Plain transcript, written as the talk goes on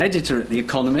editor at The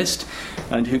Economist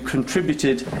and who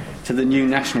contributed to the New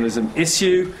Nationalism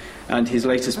issue, and his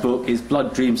latest book is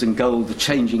Blood, Dreams and Gold, The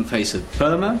Changing Face of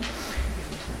Burma.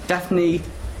 Daphne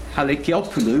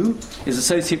Halikiopoulos is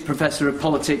Associate Professor of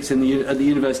Politics at the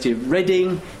University of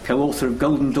Reading, co-author of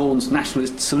Golden Dawn's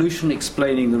Nationalist Solution,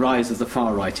 explaining the rise of the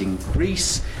far right in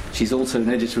Greece. She's also an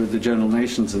editor of the journal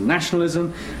Nations and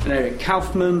Nationalism. And Eric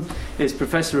Kaufmann is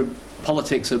Professor of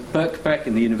Politics at Birkbeck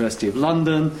in the University of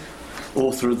London,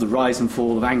 author of The Rise and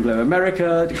Fall of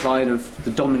Anglo-America, Decline of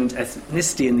the Dominant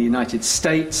Ethnicity in the United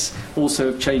States, also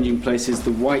of Changing Places,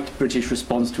 The White British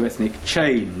Response to Ethnic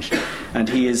Change. And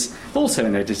he is also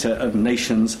an editor of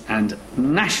Nations and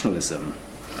Nationalism.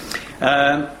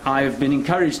 I've been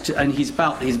encouraged to, and he's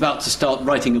about to start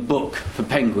writing a book for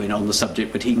Penguin on the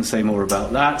subject, but he can say more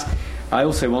about that. I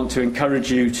also want to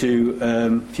encourage you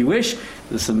to, if you wish,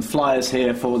 there's some flyers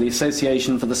here for the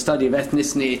Association for the Study of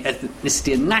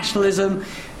Ethnicity and Nationalism,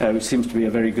 which seems to be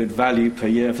a very good value per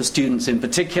year for students in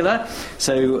particular.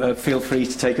 So feel free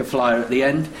to take a flyer at the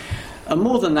end. And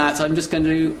more than that, I'm just going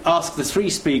to ask the three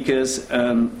speakers,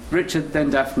 Richard,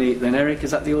 then Daphne, then Eric.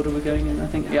 Is that the order we're going in, I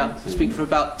think? Yeah. Speak for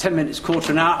about 10 minutes,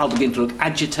 quarter an hour. I'll begin to look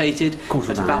agitated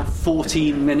at about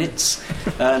 14 minutes.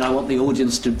 And I want the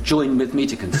audience to join with me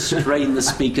to constrain the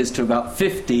speakers to about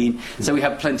 15, so we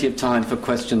have plenty of time for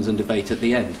questions and debate at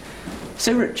the end.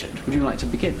 So, Richard, would you like to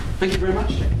begin? Thank you very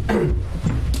much.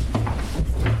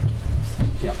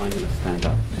 Yeah, I'm going to stand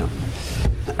up. Yeah.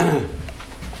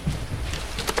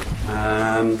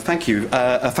 Thank you.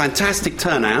 A fantastic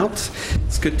turnout.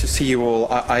 It's good to see you all.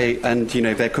 And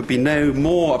there could be no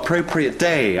more appropriate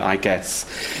day, I guess,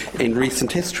 in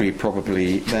recent history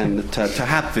probably than to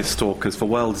have this talk, because the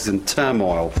world is in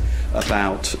turmoil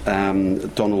about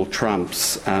Donald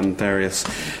Trump's various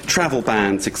travel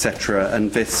bans, etc.,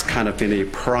 and this kind of in a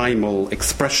primal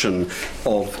expression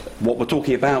of what we're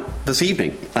talking about this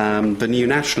evening, the new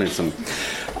nationalism.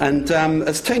 And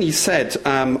as Tony said,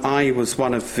 I was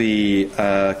one of the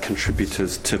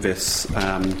contributors to this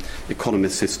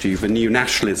Economist issue, the New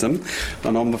Nationalism.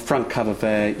 And on the front cover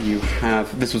there, you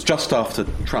have, this was just after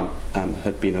Trump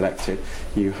had been elected,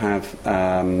 you have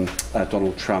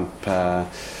Donald Trump,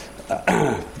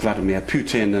 Vladimir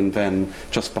Putin, and then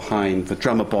just behind the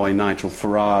drummer boy Nigel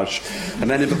Farage, and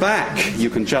then in the back you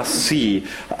can just see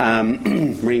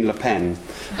Marine Le Pen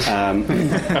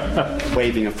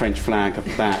waving a French flag at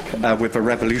the back with a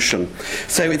revolution.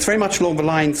 So it's very much along the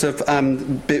lines of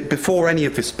before any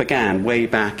of this began, way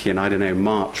back in, I don't know,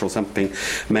 March or something,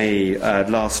 May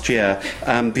last year,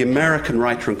 the American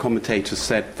writer and commentator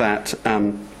said that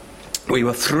we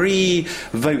were 3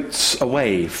 votes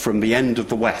away from the end of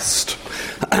the West.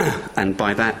 And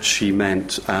by that she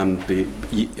meant the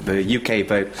UK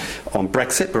vote on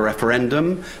Brexit, the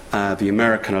referendum, the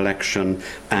American election,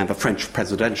 and the French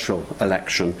presidential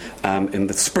election in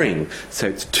the spring. So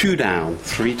it's 2 down,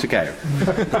 3 to go.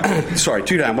 Sorry,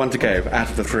 2 down, 1 to go out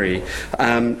of the 3.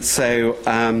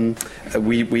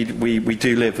 We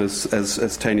do live,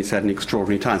 as Tony said, in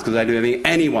extraordinary times, because I don't think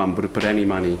anyone would have put any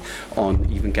money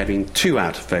on even getting 2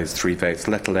 out of those 3 votes,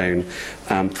 let alone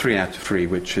 3 out of 3,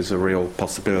 which is a real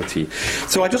possibility.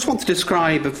 So I just want to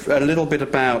describe a little bit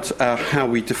about how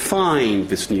we define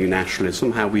this new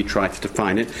nationalism, how we try to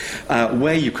define it,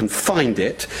 where you can find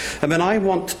it, and then I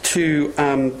want to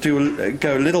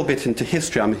go a little bit into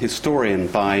history. I'm a historian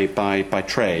by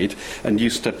trade, and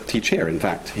used to teach here, in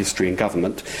fact, history and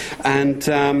government, and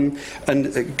go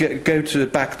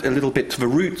back a little bit to the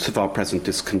roots of our present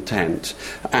discontent,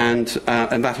 and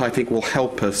that I think will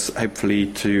help us hopefully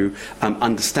to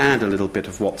understand a little bit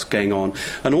of what's going on,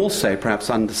 and also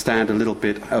perhaps understand a little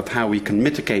bit of how we can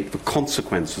mitigate the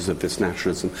consequences of this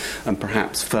nationalism and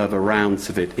perhaps further rounds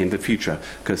of it in the future,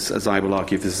 because as I will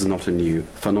argue, this is not a new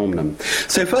phenomenon.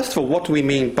 So first of all, what do we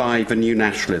mean by the new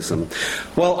nationalism?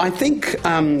 Well, I think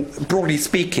broadly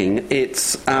speaking,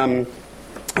 it's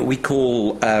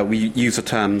we use the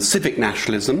term civic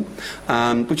nationalism,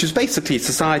 which is basically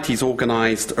societies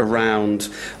organised around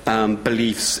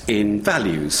beliefs in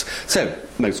values. So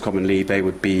most commonly they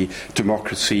would be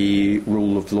democracy,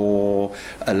 rule of law,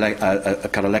 a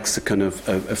kind of lexicon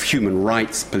of human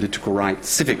rights, political rights,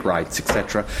 civic rights,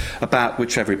 etc., about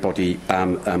which everybody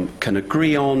can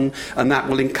agree on, and that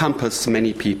will encompass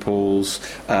many peoples,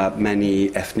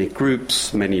 many ethnic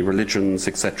groups, many religions,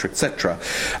 etc., etc.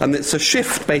 And it's a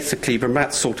shift basically from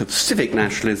that sort of civic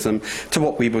nationalism to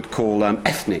what we would call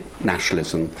ethnic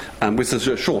nationalism, which is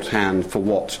a shorthand for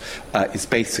what is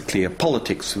basically a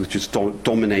politics which is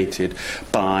dominated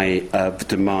by the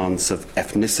demands of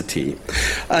ethnicity.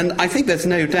 And I think there's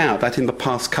no doubt that in the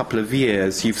past couple of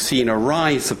years you've seen a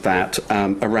rise of that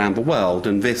around the world,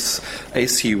 and this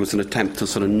issue was an attempt to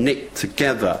sort of knit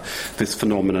together this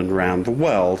phenomenon around the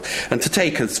world. And to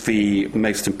take as the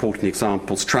most important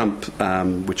examples, Trump,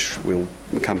 which we'll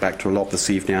come back to a lot this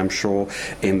evening, I'm sure,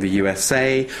 in the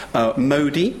USA,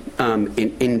 Modi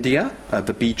in India,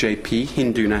 the BJP,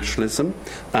 Hindu nationalism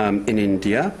in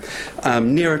India,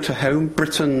 nearer to home,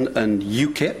 Britain and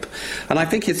UKIP. And I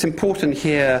think it's important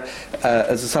here,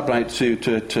 as a subline,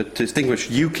 to distinguish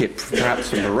UKIP perhaps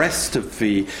from the rest of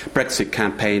the Brexit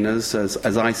campaigners.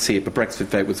 As I see it, the Brexit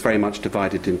vote was very much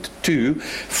divided into two.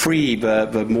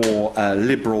 The more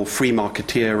liberal, free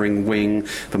marketeering wing,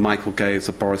 the Michael Goves,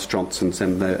 the Boris Johnsons,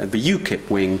 and the UKIP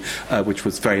wing, which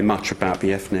was very much about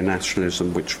the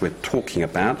ethno-nationalism which we're talking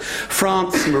about.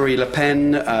 France, Marie Le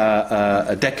Pen,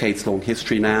 a decades-long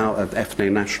history now of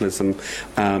ethno-nationalism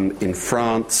in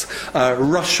France.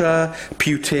 Russia,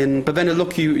 Putin. But then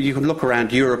you can look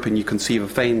around Europe and you can see the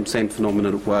same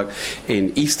phenomenon at work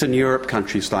in Eastern Europe,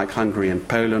 countries like Hungary and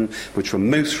Poland, which were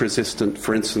most resistant,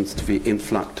 for instance, to the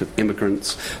influx of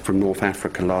immigrants from North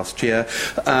Africa last year,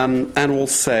 and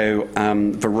also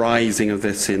the rising of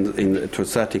this to a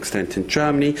certain extent in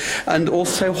Germany, and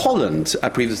also Holland,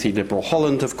 previously liberal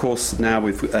Holland, of course, now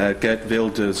with Geert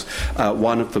Wilders,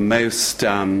 one of the most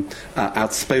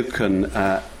outspoken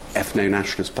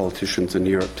ethno-nationalist politicians in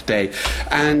Europe today.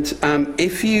 And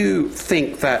if you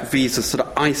think that these are sort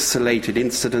of isolated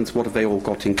incidents, what have they all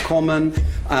got in common?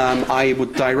 I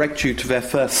would direct you to their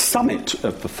first summit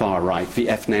of the far right, the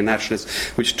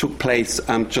ethno-nationalists, which took place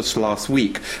just last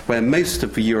week, where most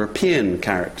of the European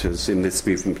characters in this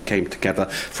movement came together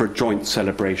for a joint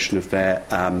celebration of their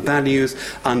values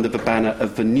under the banner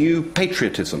of the new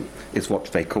patriotism, is what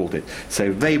they called it.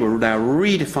 So they were now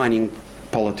redefining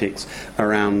politics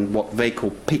around what they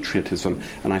call patriotism,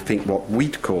 and I think what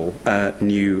we'd call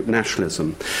new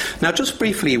nationalism. Now, just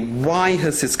briefly, why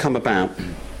has this come about?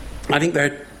 I think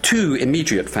there are two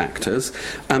immediate factors.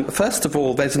 First of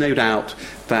all, there's no doubt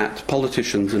that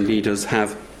politicians and leaders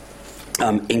have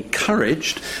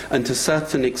encouraged and to a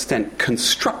certain extent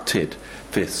constructed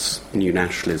this new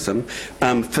nationalism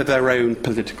for their own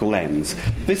political ends.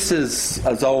 This is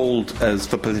as old as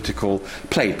the political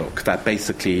playbook, that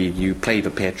basically you play the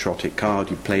patriotic card,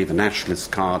 you play the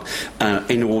nationalist card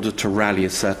in order to rally a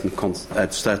certain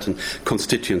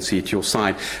constituency to your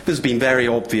side. This has been very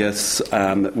obvious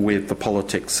with the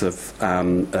politics of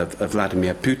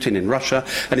Vladimir Putin in Russia,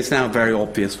 and it's now very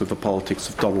obvious with the politics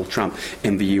of Donald Trump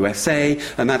in the USA,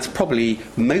 and that's probably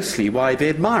mostly why they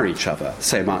admire each other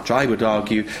so much, I would argue,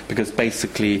 because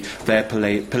basically their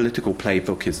political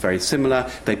playbook is very similar.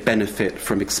 They benefit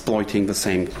from exploiting the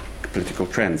same political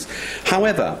trends.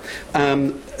 However,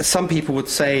 some people would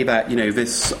say that,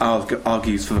 this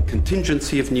argues for the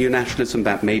contingency of new nationalism,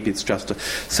 that maybe it's just a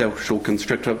social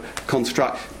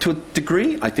construct. To a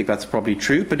degree, I think that's probably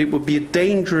true, but it would be a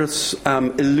dangerous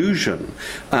illusion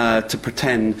to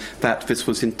pretend that this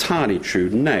was entirely true.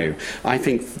 No. I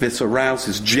think this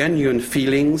arouses genuine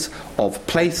feelings of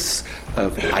place,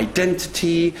 of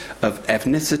identity, of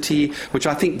ethnicity, which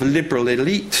I think the liberal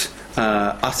elite,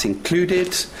 us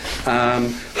included,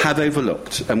 have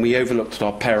overlooked, and we overlooked at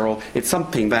our peril. It's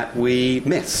something that we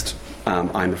missed,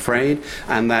 I'm afraid,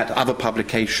 and that other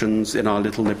publications in our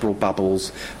little liberal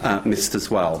bubbles missed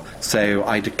as well. So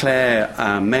I declare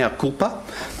mea culpa.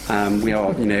 We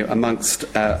are, amongst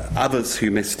others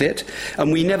who missed it,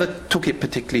 and we never took it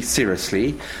particularly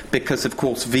seriously because, of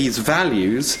course, these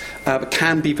values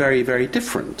can be very, very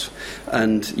different.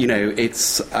 And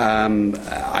it's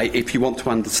if you want to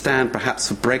understand perhaps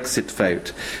the Brexit vote,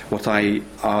 what I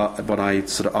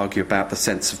sort of argue about the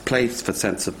sense of place, the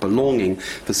sense of belonging,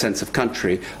 the sense of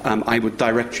country, I would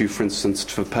direct you, for instance,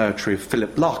 to the poetry of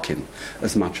Philip Larkin,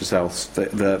 as much as else,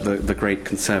 the great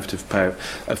conservative poet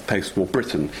of post-war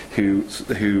Britain, who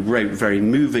wrote very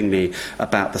movingly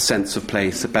about the sense of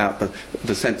place, about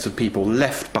the sense of people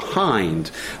left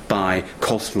behind by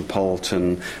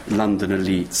cosmopolitan London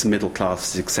elites, middle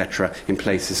classes, etc., in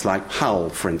places like Hull,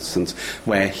 for instance,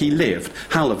 where he lived.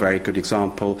 Hull, a very good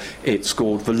example. It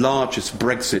scored the largest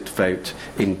Brexit vote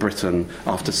in Britain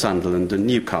after Sunderland and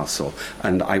Newcastle,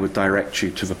 and I would direct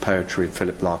you to the poetry of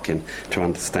Philip Larkin to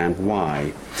understand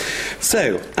why.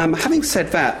 So, having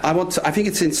said that, I think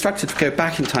it's instructive to go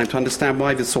back in time to understand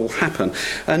why this all happened.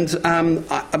 And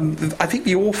I think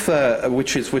the author,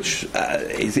 which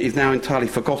is now entirely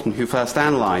forgotten, who first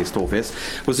analysed all this,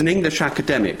 was an English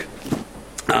academic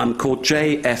called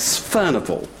J.S.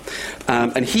 Furnivall.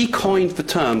 And he coined the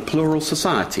term plural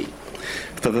society.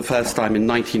 for the first time in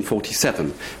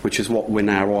 1947, which is what we're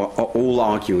now all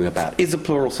arguing about. Is a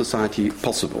plural society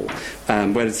possible?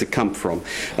 Where does it come from?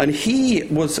 And he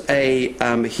was a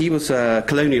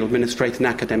colonial administrator and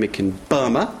academic in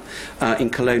Burma, in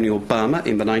colonial Burma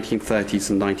in the 1930s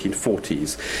and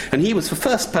 1940s. And he was the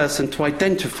first person to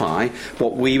identify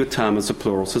what we would term as a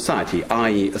plural society,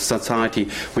 i.e. a society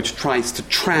which tries to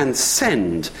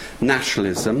transcend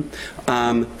nationalism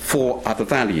for other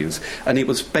values. And it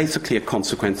was basically a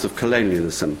consequence of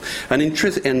colonialism.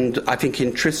 And I think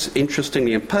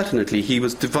interestingly and pertinently, he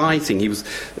was devising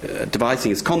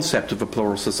his concept of a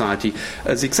plural society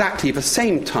as exactly the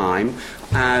same time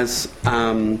as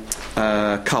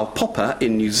Karl Popper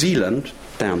in New Zealand,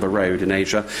 down the road in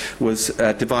Asia, was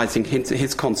devising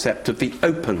his concept of the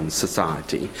open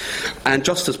society. And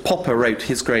just as Popper wrote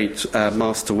his great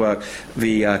masterwork,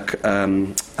 the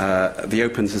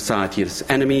Open Society and Its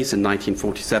Enemies in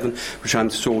 1947, which I'm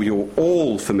sure you're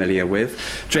all familiar with,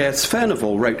 J.S.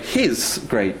 Furnivall wrote his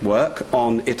great work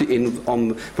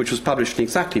which was published in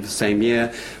exactly the same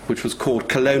year, which was called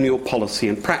Colonial Policy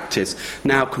and Practice,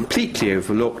 now completely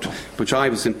overlooked, which I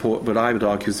would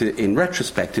argue is, in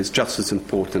retrospect, is just as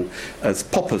important as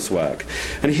Popper's work.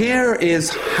 And here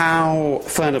is how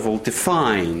Furnivall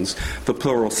defines the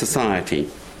plural society.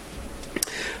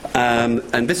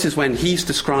 And this is when he's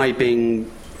describing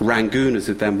Rangoon, as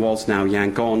it then was, now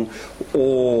Yangon,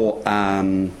 or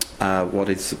what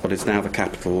is now the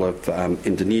capital of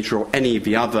Indonesia, or any of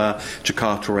the other,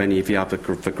 Jakarta, or any of the other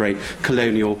the great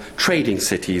colonial trading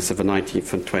cities of the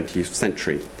 19th and 20th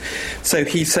century. So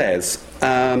he says,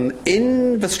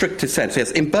 in the strictest sense, yes,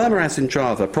 in Burma as in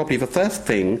Java, probably the first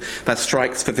thing that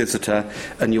strikes the visitor,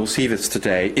 and you'll see this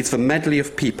today, is the medley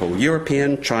of people,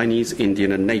 European, Chinese,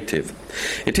 Indian and native.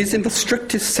 It is in the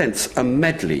strictest sense a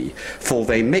medley, for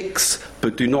they mix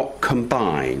but do not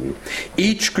combine.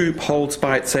 Each group holds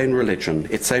by its own religion,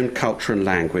 its own culture and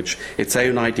language, its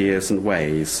own ideas and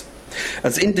ways.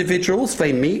 As individuals,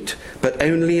 they meet, but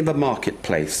only in the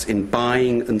marketplace, in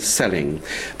buying and selling.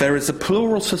 There is a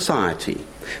plural society,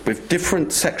 with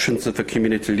different sections of the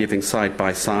community living side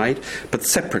by side, but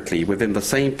separately within the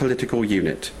same political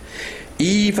unit.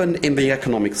 Even in the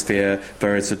economic sphere,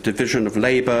 there is a division of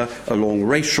labour along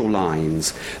racial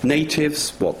lines.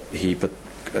 Natives, the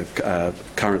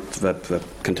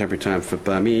contemporary term for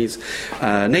Burmese,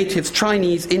 natives,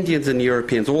 Chinese, Indians and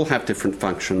Europeans all have different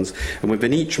functions, and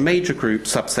within each major group,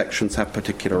 subsections have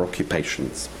particular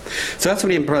occupations. So that's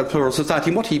what he meant by plural society.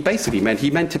 And what he basically meant, he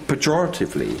meant it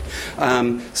pejoratively.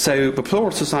 So the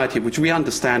plural society, which we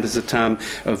understand as a term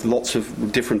of lots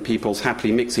of different peoples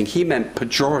happily mixing, he meant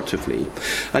pejoratively.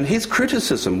 And his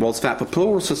criticism was that the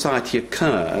plural society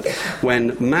occurred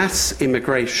when mass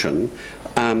immigration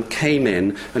came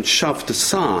in and shoved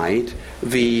aside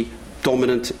the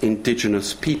dominant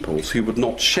indigenous peoples who would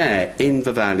not share in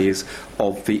the values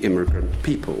of the immigrant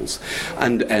peoples.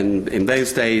 And in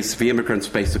those days, the immigrants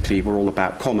basically were all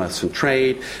about commerce and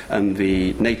trade, and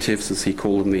the natives, as he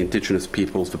called them, the indigenous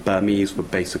peoples, the Burmese, were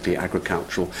basically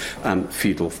agricultural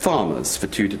feudal farmers. The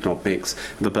two did not mix.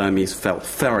 The Burmese felt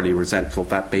thoroughly resentful of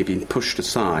that being pushed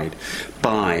aside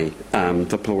by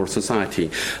the plural society.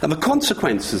 And the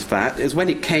consequence of that is when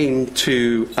it came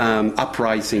to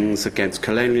uprisings against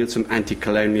colonialism,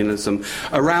 anti-colonialism,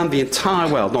 around the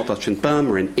entire world, not just in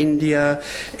Burma, in India,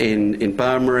 in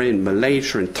Burma, in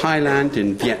Malaysia, in Thailand,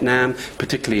 in Vietnam,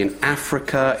 particularly in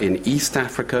Africa, in East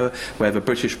Africa, where the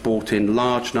British brought in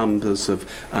large numbers of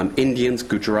Indians,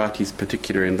 Gujaratis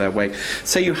particularly in their way.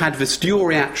 So you had this dual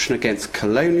reaction against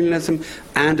colonialism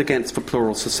and against the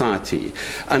plural society.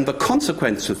 And the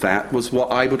consequence of that was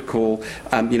what I would call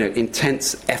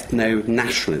intense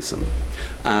ethno-nationalism.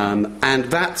 And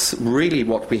that's really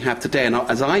what we have today. And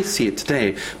as I see it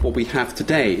today, what we have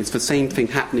today is the same thing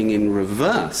happening in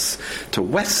reverse to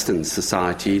Western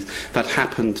societies that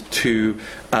happened to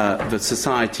the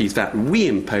societies that we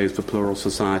imposed the plural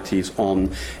societies on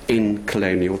in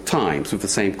colonial times, with the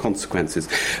same consequences.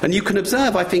 And you can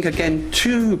observe, I think, again,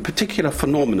 two particular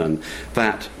phenomena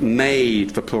that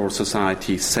made the plural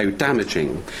societies so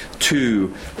damaging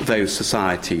to those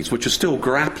societies, which are still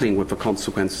grappling with the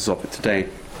consequences of it today.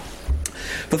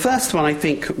 The first one, I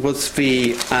think, was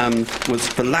the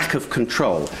lack of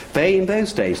control. They, in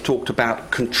those days, talked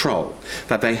about control,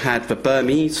 that they had, the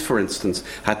Burmese, for instance,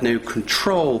 had no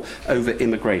control over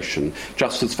immigration,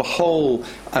 just as the whole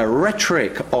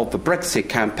rhetoric of the Brexit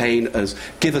campaign as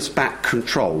give us back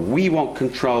control. We want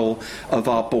control of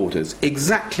our borders.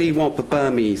 Exactly what the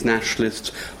Burmese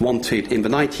nationalists wanted in the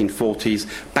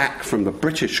 1940s, back from the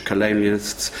British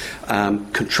colonialists,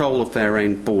 control of their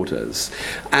own borders.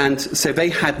 And so they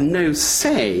had no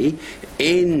say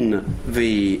in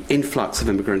the influx of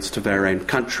immigrants to their own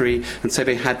country, and so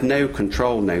they had no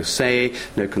control, no say,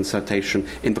 no consultation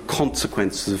in the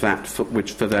consequences of that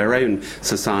for their own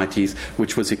societies,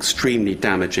 which was extremely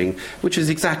damaging, which is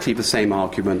exactly the same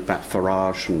argument that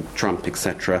Farage and Trump,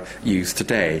 etc., use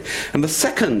today. And the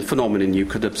second phenomenon you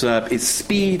could observe is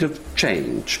speed of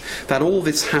change, that all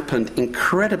this happened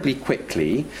incredibly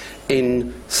quickly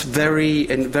in very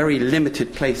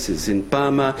limited places. In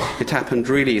Burma, it happened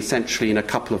really essentially in a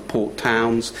couple of port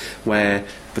towns where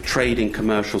the trading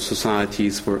commercial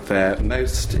societies were at their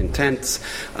most intense.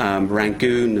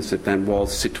 Rangoon, as it then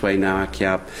was, Sittwe, now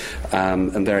Akyab,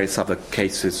 and various other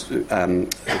cases,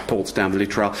 ports down the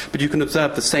littoral. But you can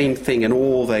observe the same thing in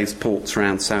all those ports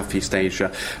around Southeast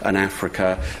Asia and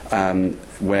Africa,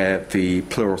 where the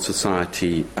plural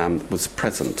society was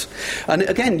present. And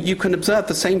again, you can observe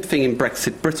the same thing in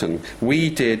Brexit Britain. We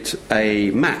did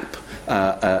a map,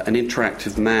 an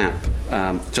interactive map,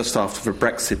 just after the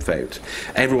Brexit vote.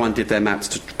 Everyone did their maps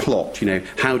to plot,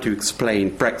 how to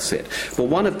explain Brexit. Well,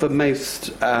 one of the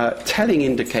most telling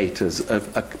indicators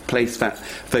of a place that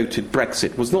voted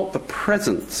Brexit was not the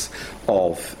presence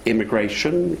of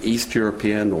immigration, East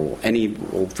European or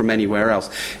from anywhere else.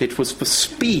 It was the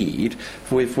speed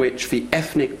with which the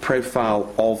ethnic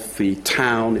profile of the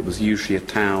town, it was usually a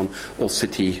town or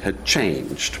city, had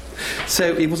changed.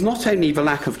 So it was not only the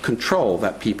lack of control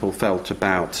that people felt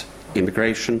about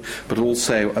immigration, but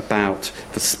also about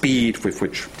the speed with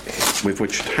which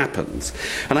it happens.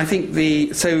 And I think the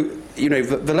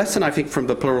lesson, I think, from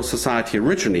the plural society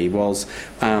originally was,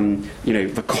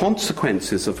 the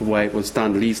consequences of the way it was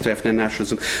done leads to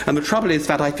ethno-nationalism. And the trouble is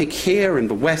that I think here in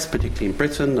the West, particularly in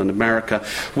Britain and America,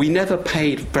 we never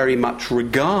paid very much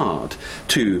regard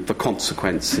to the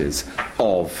consequences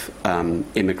of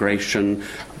immigration,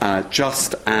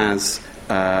 just as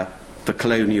the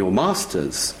colonial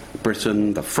masters,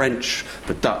 Britain, the French,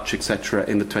 the Dutch, etc.,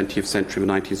 in the 20th century,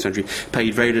 the 19th century,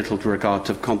 paid very little regard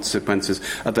to the consequences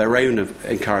of their own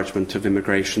encouragement of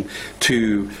immigration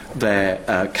to their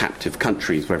captive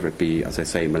countries, whether it be, as I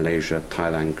say, Malaysia,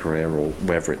 Thailand, Korea, or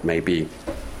wherever it may be.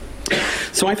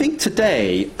 So I think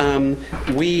today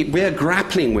we're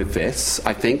grappling with this,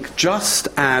 I think, just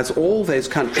as all those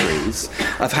countries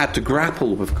have had to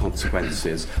grapple with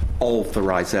consequences of the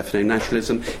rise of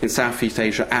ethno-nationalism in Southeast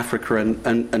Asia, Africa,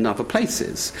 and other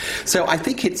places. So I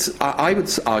think I would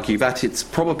argue that it's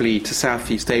probably to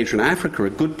Southeast Asia and Africa are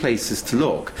good places to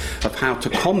look of how to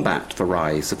combat the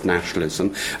rise of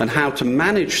nationalism and how to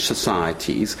manage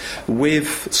societies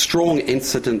with strong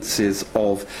incidences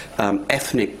of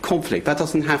ethnic conflict. That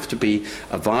doesn't have to be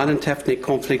a violent ethnic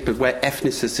conflict, but where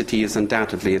ethnicity is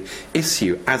undoubtedly an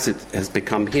issue, as it has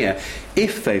become here,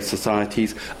 if those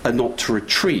societies are not to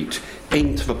retreat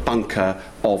into the bunker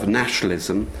of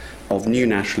nationalism, of new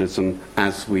nationalism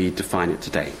as we define it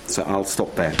today. So I'll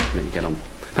stop there and then get on.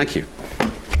 Thank you.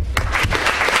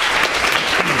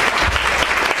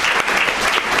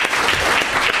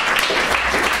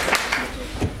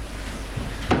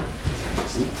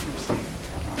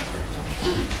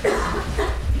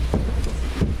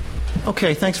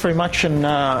 Okay, thanks very much, and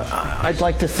I'd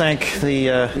like to thank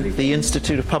the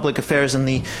Institute of Public Affairs and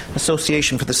the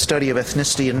Association for the Study of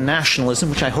Ethnicity and Nationalism,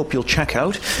 which I hope you'll check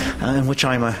out, and which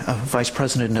I'm a vice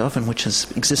president of, and which has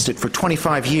existed for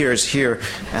 25 years here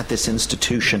at this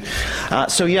institution.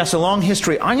 So yes, a long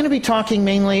history. I'm going to be talking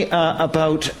mainly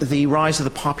about the rise of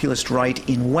the populist right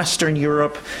in Western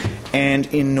Europe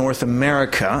and in North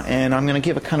America, and I'm going to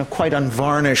give a kind of quite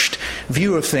unvarnished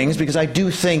view of things, because I do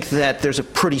think that there's a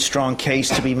pretty strong case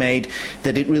to be made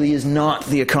that it really is not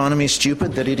the economy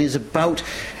stupid, that it is about,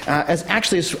 as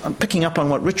picking up on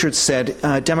what Richard said,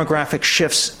 demographic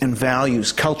shifts and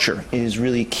values. Culture is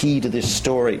really key to this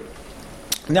story.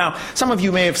 Now, some of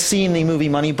you may have seen the movie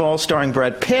Moneyball starring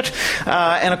Brad Pitt,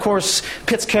 and of course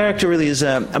Pitt's character really is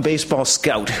a baseball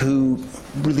scout who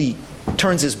really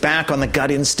turns his back on the gut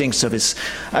instincts of his...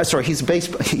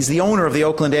 he's the owner of the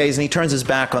Oakland A's, and he turns his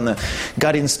back on the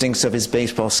gut instincts of his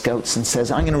baseball scouts and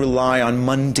says, I'm going to rely on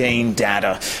mundane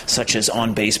data, such as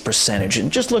on-base percentage,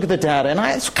 and just look at the data. And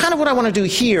it's kind of what I want to do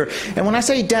here. And when I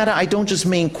say data, I don't just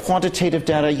mean quantitative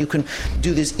data. You can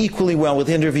do this equally well with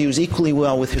interviews, equally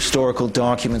well with historical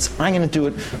documents. I'm going to do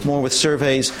it more with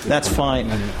surveys. That's fine.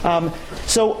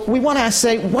 So we want to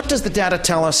say, what does the data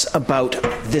tell us about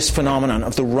this phenomenon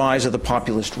of the rise of the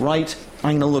populist right?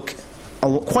 I'm going to look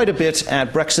quite a bit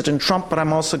at Brexit and Trump, but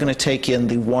I'm also going to take in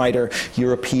the wider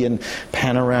European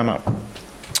panorama.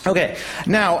 Okay,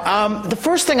 now, the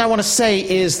first thing I want to say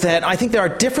is that I think there are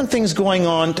different things going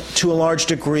on to a large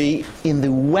degree in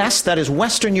the West, that is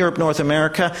Western Europe, North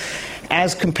America,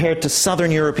 as compared to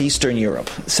Southern Europe, Eastern Europe.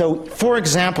 So, for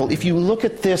example, if you look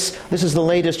at this is the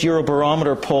latest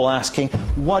Eurobarometer poll asking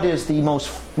what is the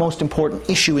most important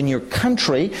issue in your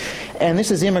country, and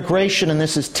this is immigration and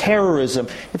this is terrorism.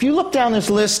 If you look down this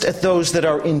list at those that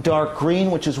are in dark green,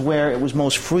 which is where it was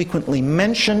most frequently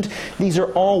mentioned, these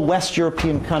are all West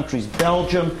European countries: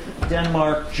 Belgium,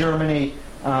 Denmark, Germany,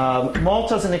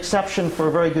 Malta's an exception for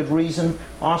a very good reason,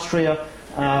 Austria,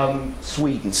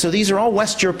 Sweden. So these are all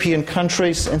West European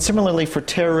countries, and similarly for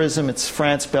terrorism, it's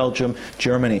France, Belgium,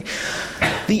 Germany.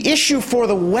 The issue for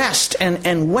the West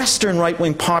and Western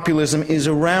right-wing populism is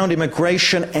around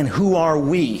immigration and who are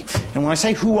we. And when I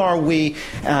say who are we,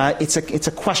 it's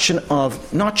a question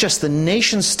of not just the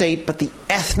nation-state, but the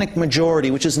ethnic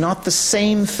majority, which is not the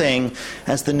same thing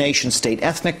as the nation-state.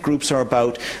 Ethnic groups are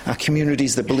about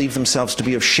communities that believe themselves to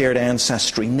be of shared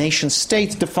ancestry.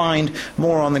 Nation-states defined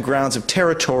more on the grounds of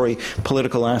territory,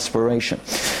 political aspiration.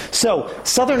 So,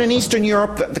 Southern and Eastern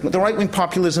Europe, the right-wing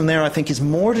populism there, I think, is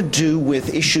more to do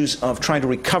with issues of trying to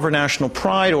recover national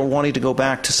pride or wanting to go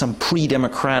back to some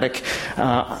pre-democratic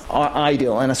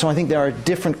ideal. And so I think there are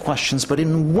different questions. But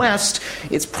in the West,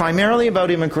 it's primarily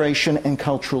about immigration and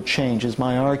cultural change, is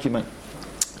my argument.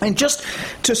 And just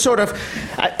to sort of,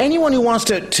 anyone who wants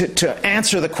to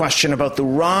answer the question about the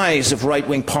rise of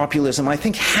right-wing populism, I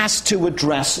think has to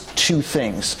address two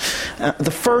things. The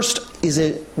first is,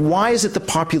 why is it the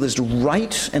populist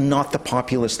right and not the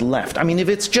populist left? I mean, if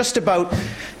it's just about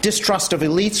distrust of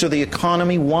elites or the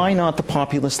economy, why not the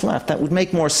populist left? That would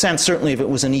make more sense, certainly if it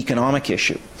was an economic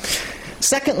issue.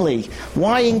 Secondly,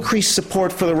 why increase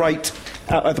support for the right,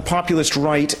 the populist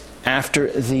right,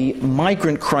 after the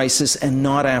migrant crisis and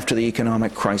not after the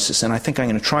economic crisis? And I think I'm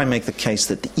going to try and make the case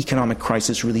that the economic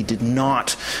crisis really did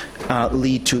not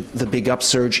lead to the big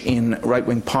upsurge in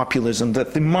right-wing populism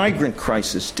that the migrant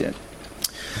crisis did.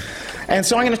 And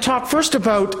so I'm going to talk first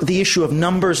about the issue of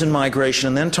numbers and migration,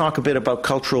 and then talk a bit about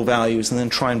cultural values, and then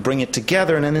try and bring it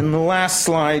together. And then in the last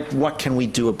slide, what can we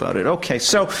do about it? Okay,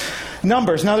 so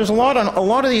numbers. Now, there's a lot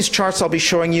of these charts I'll be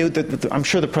showing you. I'm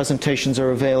sure the presentations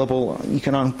are available.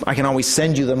 I can always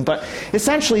send you them. But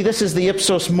essentially, this is the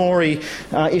Ipsos Mori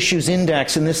issues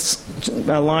index, and this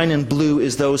line in blue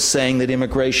is those saying that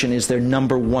immigration is their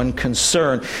number one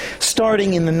concern,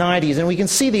 starting in the 90s. And we can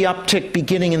see the uptick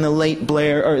beginning in the late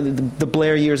Blair, or the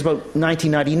Blair years, about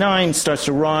 1999, starts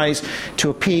to rise to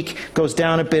a peak, goes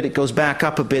down a bit, it goes back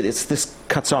up a bit. This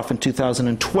cuts off in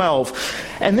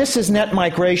 2012. And this is net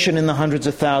migration in the hundreds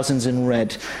of thousands in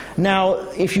red. Now,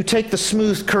 if you take the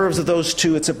smooth curves of those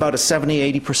two, it's about a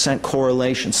 70-80%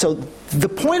 correlation. So the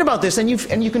point about this, and you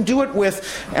can do it with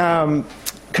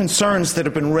concerns that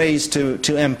have been raised to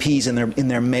MPs in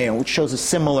their mail, which shows a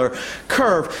similar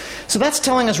curve. So that's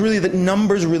telling us really that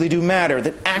numbers really do matter,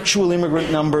 that actual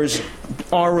immigrant numbers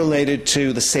are related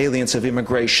to the salience of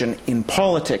immigration in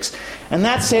politics. And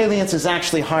that salience is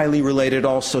actually highly related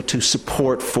also to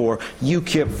support for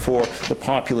UKIP, for the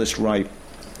populist right.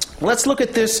 Let's look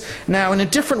at this now in a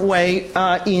different way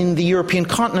in the European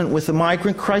continent with the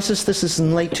migrant crisis. This is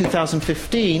in late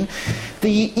 2015.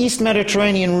 The East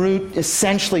Mediterranean route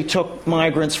essentially took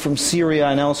migrants from Syria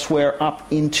and elsewhere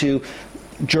up into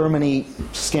Germany,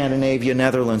 Scandinavia,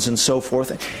 Netherlands, and so forth.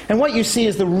 And what you see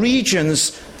is the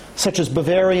regions such as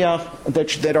Bavaria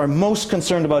that are most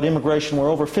concerned about immigration, where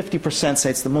over 50% say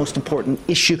it's the most important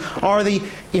issue, are the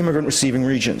immigrant-receiving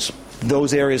regions,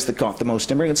 those areas that got the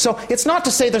most immigrants. So it's not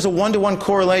to say there's a one-to-one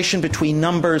correlation between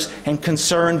numbers and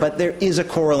concern, but there is a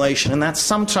correlation, and that's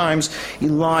sometimes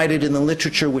elided in the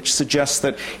literature, which suggests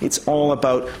that it's all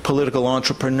about political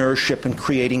entrepreneurship and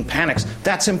creating panics.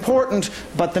 That's important,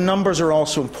 but the numbers are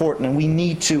also important, and we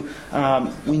need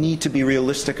to be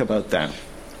realistic about that.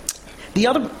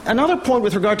 Another point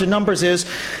with regard to numbers is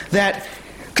that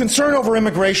concern over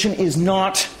immigration is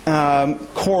not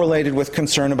correlated with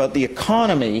concern about the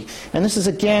economy. And this is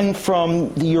again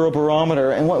from the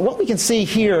Eurobarometer. And what we can see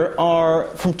here are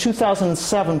from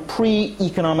 2007,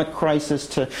 pre-economic crisis,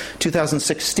 to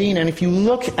 2016. And if you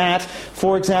look at,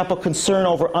 for example, concern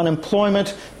over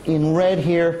unemployment in red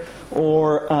here,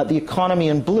 or the economy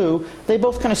in blue, they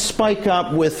both kind of spike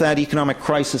up with that economic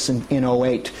crisis in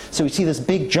 2008. So we see this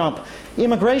big jump.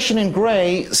 Immigration in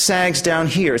gray sags down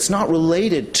here. It's not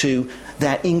related to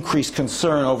that increased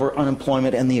concern over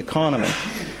unemployment and the economy.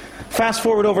 Fast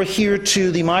forward over here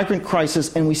to the migrant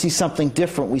crisis, and we see something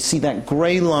different. We see that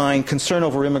gray line, concern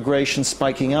over immigration,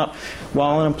 spiking up,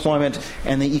 while unemployment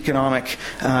and the economic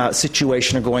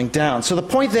situation are going down. So the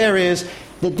point there is,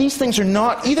 that these things are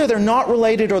not, either they're not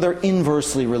related or they're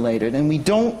inversely related. And we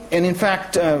don't, and in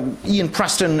fact, Ian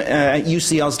Preston at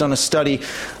UCL has done a study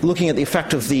looking at the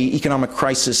effect of the economic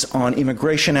crisis on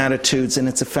immigration attitudes, and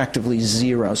it's effectively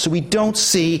zero. So we don't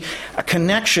see a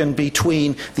connection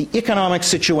between the economic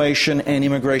situation and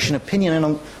immigration opinion. And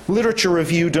a literature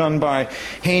review done by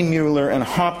Hain-Mueller and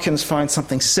Hopkins finds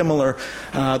something similar.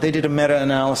 They did a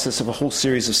meta-analysis of a whole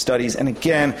series of studies, and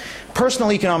again,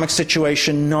 personal economic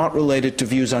situation not related to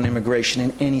views on immigration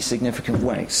in any significant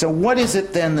way. So what is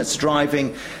it then that's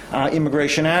driving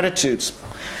immigration attitudes?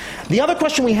 The other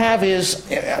question we have is,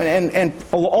 and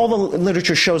all the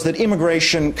literature shows that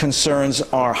immigration concerns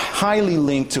are highly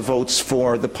linked to votes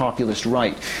for the populist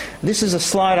right. This is a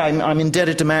slide I'm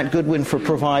indebted to Matt Goodwin for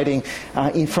providing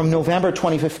from November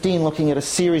 2015, looking at a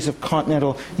series of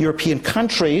continental European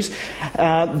countries.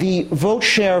 The vote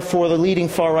share for the leading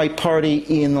far-right party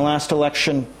in the last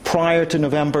election prior to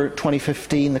November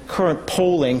 2015, the current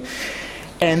polling.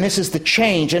 And this is the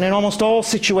change. And in almost all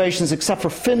situations, except for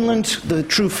Finland, the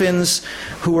true Finns,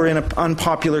 who are in an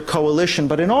unpopular coalition,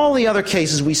 but in all the other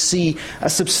cases, we see a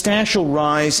substantial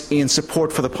rise in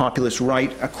support for the populist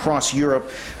right across Europe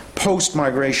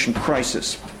post-migration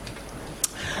crisis.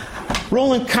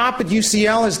 Roland Kopp at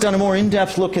UCL has done a more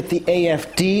in-depth look at the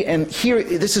AFD, and here,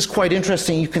 this is quite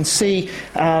interesting. You can see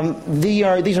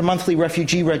these are monthly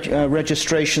refugee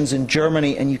registrations in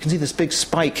Germany, and you can see this big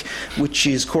spike, which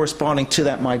is corresponding to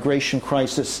that migration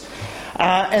crisis.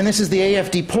 And this is the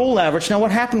AFD poll average. Now, what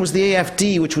happened was the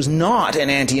AFD, which was not an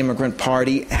anti-immigrant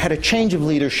party, had a change of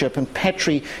leadership, and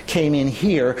Petri came in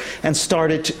here and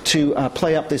started to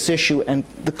play up this issue. And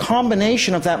the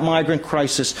combination of that migrant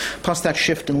crisis plus that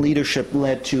shift in leadership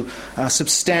led to a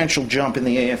substantial jump in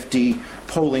the AFD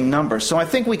polling numbers. So I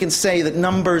think we can say that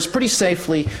numbers pretty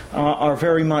safely are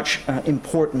very much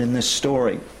important in this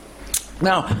story.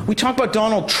 Now, we talk about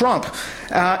Donald Trump.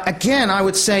 Again, I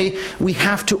would say we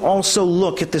have to also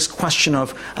look at this question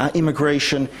of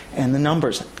immigration and the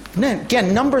numbers.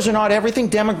 Again, numbers are not everything.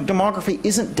 Demography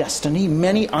isn't destiny.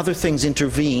 Many other things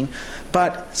intervene.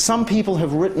 But some people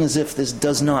have written as if this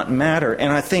does not matter.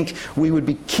 And I think we would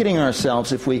be kidding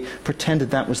ourselves if we pretended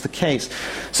that was the case.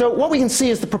 So what we can see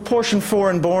is the proportion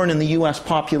foreign-born in the U.S.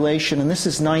 population. And this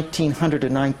is 1900 to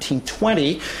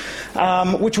 1920.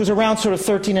 Which was around sort of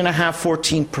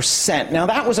 13.5%, 14%. Now,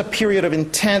 that was a period of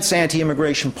intense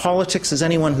anti-immigration politics. As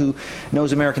anyone who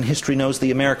knows American history knows,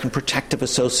 the American Protective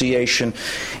Association,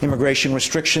 Immigration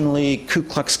Restriction League, Ku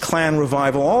Klux Klan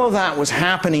revival, all of that was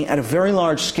happening at a very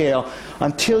large scale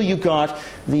until you got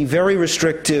the very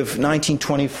restrictive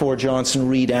 1924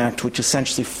 Johnson-Reed Act, which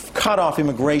essentially cut off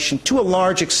immigration to a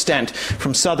large extent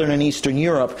from Southern and Eastern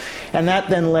Europe. And that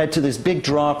then led to this big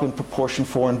drop in proportion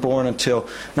foreign-born until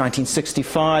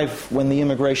 1965, when the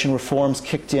immigration reforms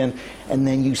kicked in, and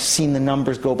then you've seen the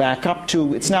numbers go back up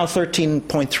to, it's now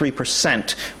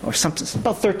 13.3%, or something,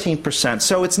 about 13%.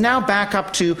 So it's now back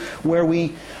up to where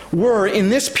we were in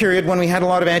this period when we had a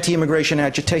lot of anti-immigration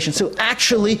agitation. So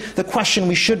actually, the question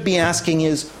we should be asking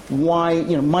is why,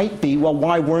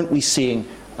 why weren't we seeing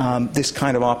this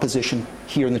kind of opposition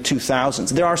here in the 2000s?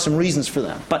 There are some reasons for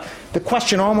that. But the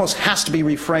question almost has to be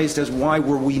rephrased as why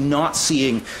were we not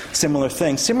seeing similar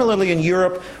things? Similarly, in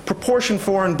Europe, proportion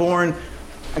foreign-born,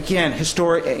 again,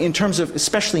 in terms of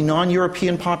especially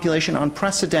non-European population,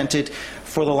 unprecedented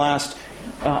for the last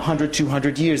 100,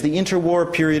 200 years. The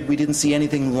interwar period, we didn't see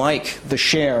anything like the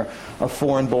share of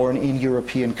foreign-born in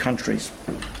European countries.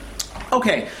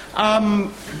 Okay.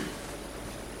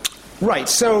 Right,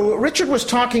 so Richard was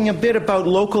talking a bit about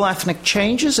local ethnic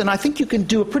changes, and I think you can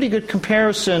do a pretty good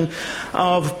comparison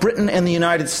of Britain and the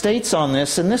United States on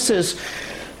this. And this is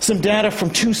some data from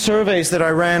two surveys that I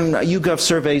ran, YouGov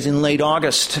surveys in late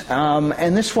August.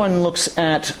 And this one looks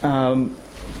at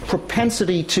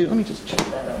propensity to, let me just check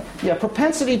that out. Yeah,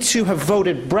 propensity to have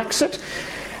voted Brexit,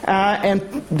 and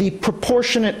the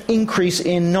proportionate increase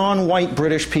in non-white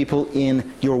British people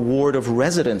in your ward of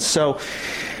residence. So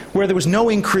where there was no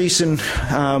increase in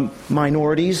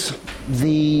minorities,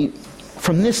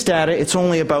 from this data, it's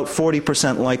only about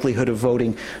 40% likelihood of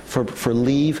voting for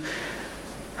Leave.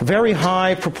 A very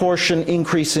high proportion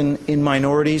increase in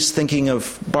minorities, thinking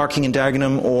of Barking and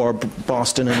Dagenham or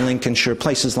Boston and Lincolnshire,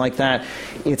 places like that,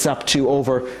 it's up to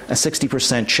over a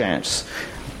 60% chance.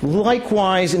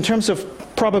 Likewise, in terms of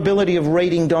probability of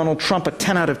rating Donald Trump a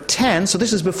 10 out of 10, so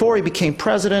this is before he became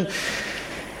president,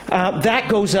 that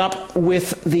goes up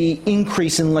with the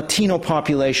increase in Latino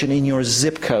population in your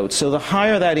zip code. So the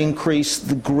higher that increase,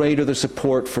 the greater the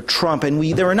support for Trump. And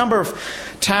there are a number of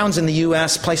towns in the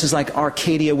U.S., places like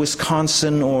Arcadia,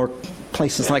 Wisconsin, or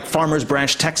places like Farmers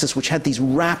Branch, Texas, which had these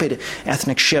rapid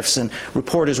ethnic shifts, and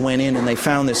reporters went in and they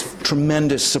found this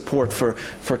tremendous support for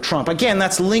Trump. Again,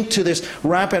 that's linked to this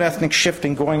rapid ethnic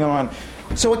shifting going on.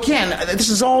 So again, this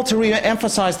is all to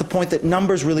re-emphasize the point that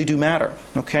numbers really do matter.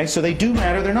 Okay, so they do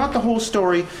matter. They're not the whole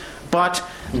story, but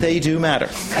they do matter.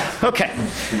 Okay.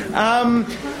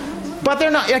 But they're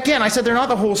not, again, I said they're not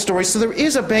the whole story, so there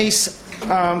is a base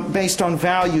based on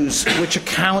values, which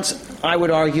accounts, I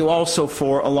would argue, also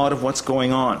for a lot of what's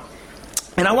going on.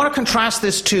 And I want to contrast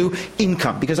this to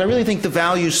income, because I really think the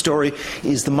values story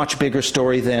is the much bigger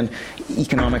story than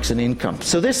economics and income.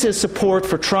 So this is support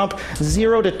for Trump,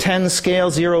 0 to 10 scale,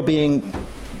 0 being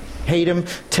hate him,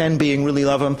 10 being really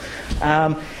love him.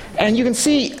 And you can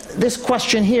see this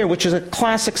question here, which is a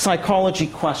classic psychology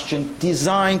question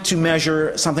designed to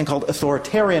measure something called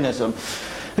authoritarianism.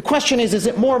 The question is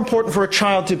it more important for a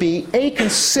child to be A,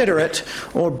 considerate,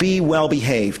 or B,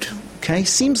 well-behaved? Okay,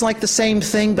 seems like the same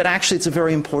thing, but actually it's a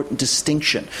very important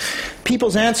distinction.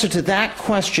 People's answer to that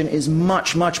question is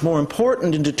much, much more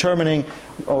important in determining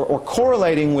or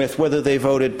correlating with whether they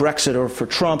voted Brexit or for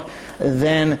Trump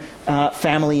than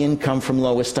family income from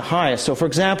lowest to highest. So, for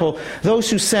example,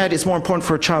 those who said it's more important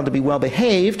for a child to be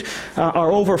well-behaved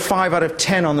are over 5 out of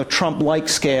 10 on the Trump-like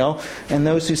scale, and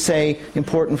those who say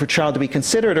important for a child to be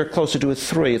considerate are closer to a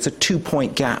 3. It's a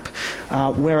 2-point gap.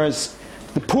 Whereas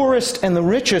the poorest and the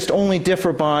richest only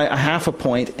differ by a half a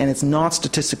point, and it's not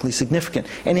statistically significant.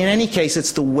 And in any case,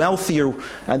 it's the wealthier,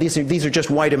 these are just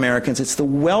white Americans, it's the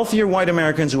wealthier white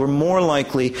Americans who are more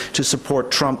likely to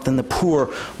support Trump than the poor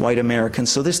white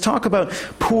Americans. So this talk about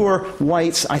poor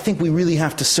whites, I think we really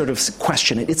have to sort of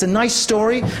question it. It's a nice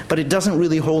story, but it doesn't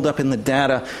really hold up in the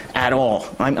data at all.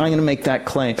 I'm going to make that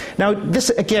claim. Now, this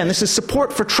is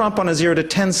support for Trump on a 0 to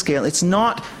 10 scale. It's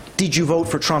not did you vote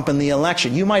for Trump in the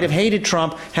election? You might have hated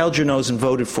Trump, held your nose, and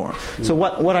voted for him. So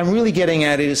what I'm really getting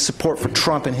at is support for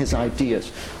Trump and his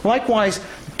ideas. Likewise,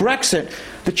 Brexit,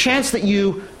 the chance that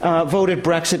you voted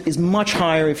Brexit is much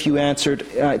higher if you answered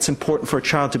it's important for a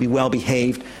child to be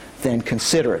well-behaved than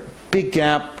considerate. Big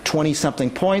gap, 20-something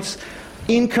points.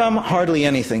 Income, hardly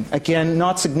anything. Again,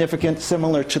 not significant,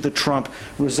 similar to the Trump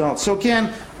results. So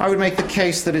again, I would make the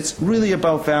case that it's really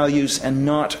about values and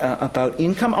not about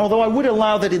income, although I would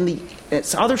allow that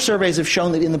other surveys have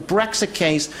shown that in the Brexit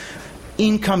case,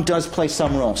 income does play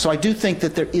some role. So I do think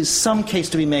that there is some case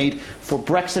to be made for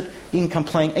Brexit, income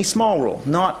playing a small role,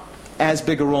 not as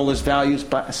big a role as values,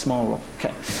 but a small role.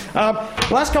 Okay.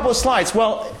 Last couple of slides.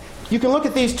 Well, you can look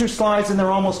at these two slides and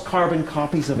they're almost carbon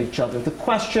copies of each other. The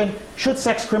question, should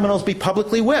sex criminals be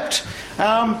publicly whipped?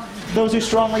 Those who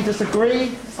strongly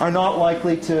disagree are not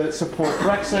likely to support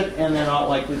Brexit, and they're not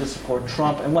likely to support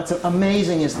Trump. And what's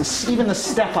amazing is even the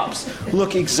step-ups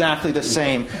look exactly the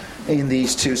same in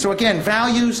these two. So again,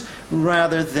 values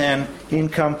rather than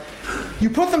income. You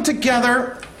put them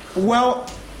together, well,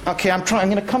 okay, I'm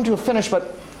going to come to a finish,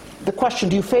 but the question,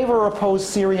 do you favor or oppose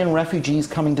Syrian refugees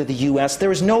coming to the U.S.?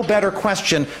 There is no better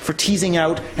question for teasing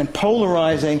out and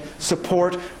polarizing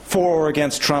support for or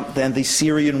against Trump than the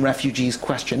Syrian refugees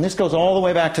question. This goes all the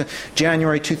way back to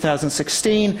January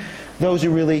 2016. Those who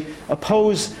really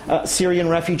oppose Syrian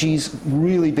refugees,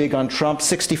 really big on Trump,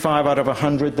 65 out of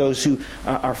 100. Those who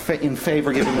are in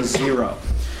favor, give him a 0.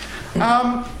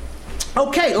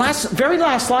 Okay, very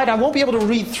last slide. I won't be able to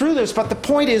read through this, but the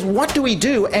point is, what do we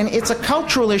do? And it's a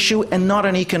cultural issue and not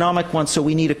an economic one, so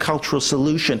we need a cultural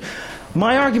solution.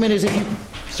 My argument is,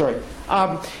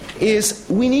 is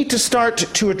we need to start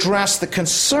to address the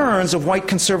concerns of white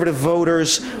conservative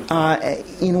voters.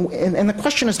 And the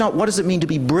question is not what does it mean to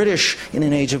be British in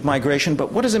an age of migration,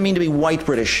 but what does it mean to be white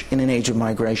British in an age of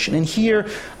migration? And here,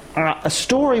 a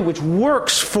story which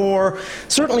works for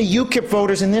certainly UKIP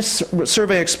voters. In this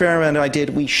survey experiment I did,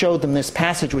 we showed them this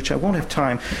passage, which I won't have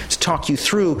time to talk you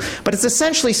through. But it's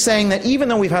essentially saying that even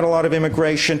though we've had a lot of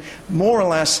immigration, more or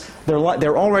less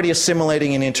they're already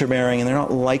assimilating and intermarrying,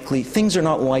 and things are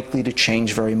not likely to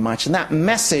change very much. And that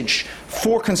message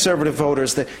for conservative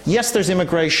voters that yes, there's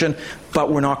immigration,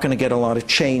 but we're not going to get a lot of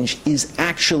change is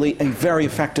actually a very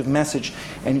effective message,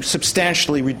 and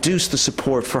substantially reduced the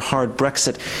support for hard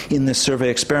Brexit in this survey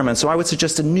experiment. So I would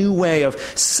suggest a new way of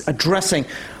addressing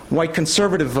white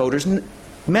conservative voters,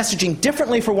 messaging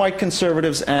differently for white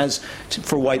conservatives as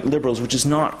for white liberals, which is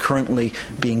not currently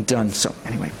being done. So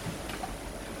anyway,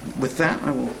 with that,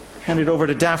 I will hand it over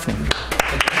to Daphne.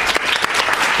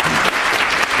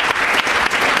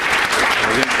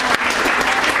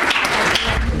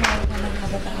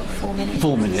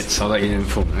 4 minutes. I'll let you know in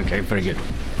 4 minutes. Okay, very good.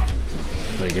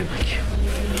 Very good, thank you.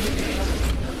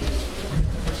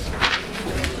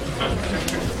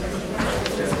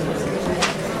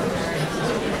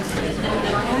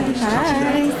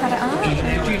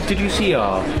 Did you see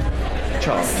our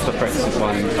chart, the Brexit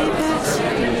one? We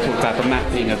talked about the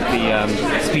mapping of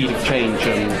the speed of change,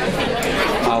 and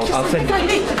I'll send it.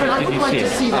 Did you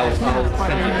see it? I'll send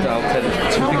it.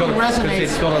 Because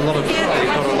it's got a lot of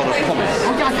comments.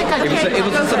 It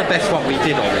was the sort of best one we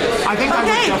did on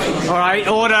it. All right,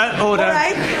 order. All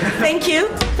right, thank you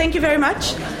very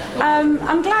much.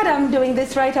 I'm glad I'm doing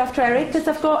this right after Eric, because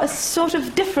I've got a sort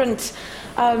of different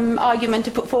argument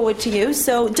to put forward to you.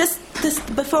 So just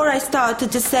before I start, to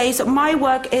just say, so my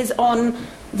work is on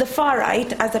the far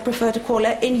right, as I prefer to call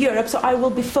it, in Europe, so I will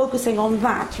be focusing on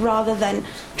that rather than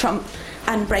Trump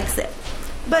and Brexit.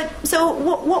 But so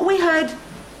what we heard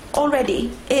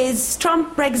already is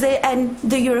Trump, Brexit, and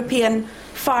the European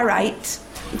far right,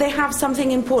 they have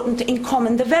something important in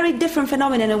common. They're very different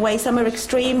phenomena in a way. Some are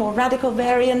extreme or radical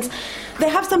variants. They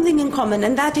have something in common,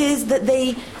 and that is that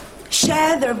they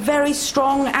share their very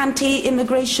strong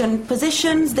anti-immigration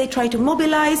positions. They try to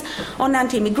mobilize on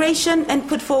anti-immigration and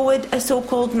put forward a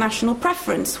so-called national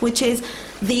preference, which is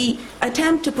the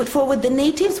attempt to put forward the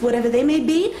natives, whatever they may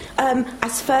be,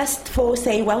 as first for,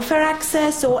 say, welfare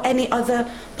access or any other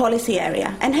policy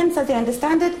area. And hence, as I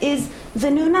understand it, is the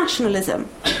new nationalism.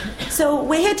 So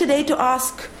we're here today to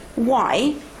ask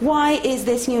why. Why is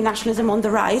this new nationalism on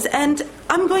the rise? And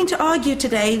I'm going to argue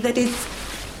today that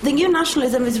the new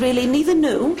nationalism is really neither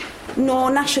new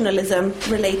nor nationalism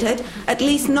related, at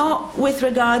least not with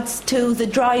regards to the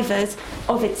drivers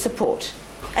of its support.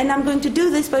 And I'm going to do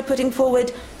this by putting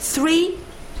forward three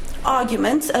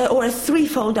arguments, or a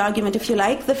threefold argument, if you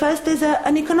like. The first is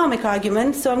an economic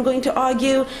argument, so I'm going to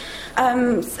argue,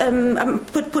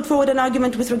 put forward an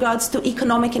argument with regards to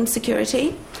economic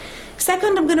insecurity.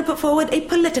 Second, I'm going to put forward a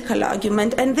political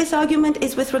argument, and this argument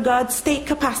is with regard to state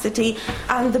capacity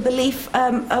and the belief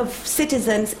of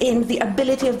citizens in the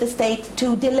ability of the state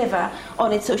to deliver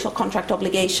on its social contract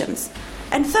obligations.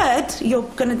 And third, you're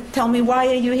going to tell me, why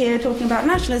are you here talking about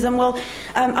nationalism? Well,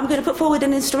 I'm going to put forward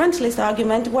an instrumentalist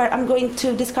argument where I'm going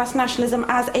to discuss nationalism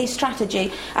as a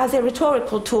strategy, as a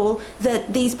rhetorical tool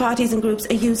that these parties and groups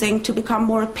are using to become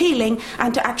more appealing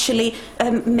and to actually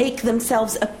make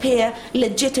themselves appear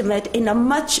legitimate in a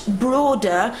much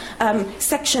broader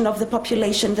section of the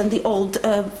population than the old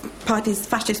parties,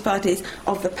 fascist parties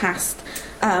of the past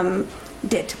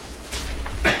did.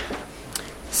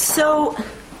 So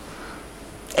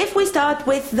if we start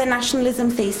with the nationalism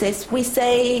thesis, we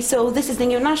say, so this is the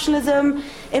new nationalism,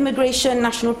 immigration,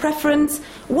 national preference.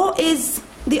 What is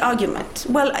the argument?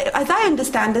 Well, as I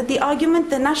understand it, the argument,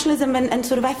 the nationalism and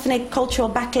sort of ethnic cultural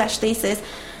backlash thesis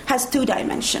has two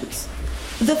dimensions.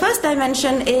 The first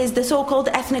dimension is the so-called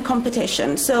ethnic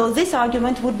competition. So this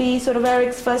argument would be sort of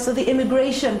Eric's first, so the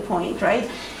immigration point, right?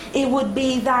 It would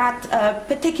be that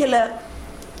particular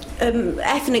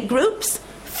ethnic groups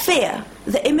fear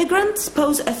the immigrants,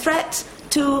 pose a threat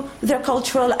to their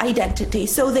cultural identity.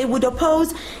 So they would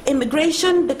oppose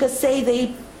immigration because, say,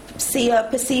 they see a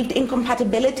perceived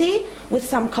incompatibility with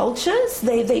some cultures.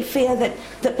 They fear that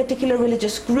particular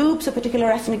religious groups or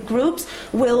particular ethnic groups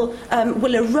will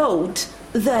erode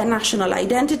their national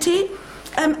identity.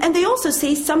 And they also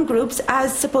see some groups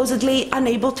as supposedly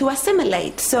unable to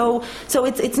assimilate. So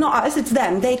it's not us, it's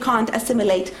them. They can't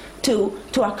assimilate to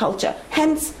our culture.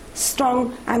 Hence,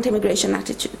 strong anti-immigration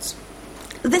attitudes.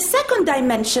 The second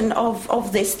dimension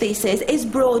of this thesis is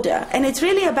broader, and it's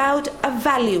really about a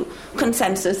value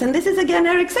consensus. And this is, again,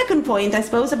 Eric's second point, I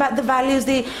suppose, about the values,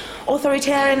 the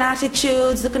authoritarian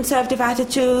attitudes, the conservative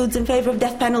attitudes in favour of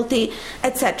death penalty,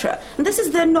 etc. And this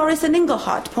is the Norris and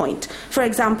Inglehart point, for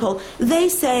example. They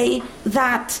say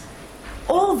that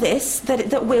all this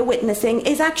that we're witnessing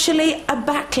is actually a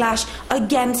backlash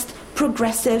against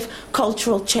progressive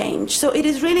cultural change. So it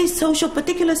is really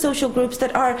particular social groups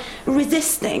that are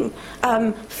resisting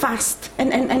fast,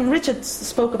 and Richard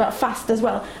spoke about fast as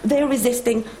well. They're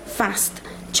resisting fast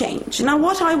change. Now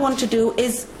what I want to do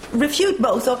is refute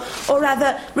both, or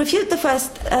rather refute the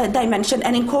first dimension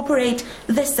and incorporate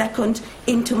the second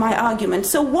into my argument.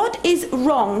 So what is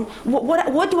wrong?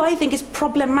 What do I think is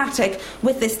problematic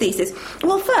with this thesis?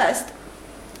 Well, first,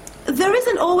 there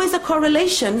isn't always a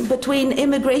correlation between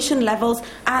immigration levels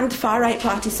and far-right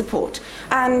party support.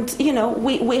 And,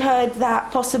 we heard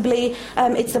that possibly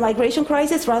it's the migration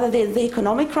crisis rather than the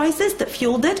economic crisis that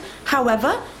fueled it.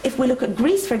 However, if we look at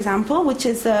Greece, for example, which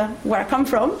is where I come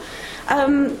from,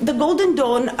 the Golden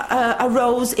Dawn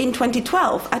arose in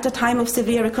 2012 at a time of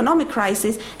severe economic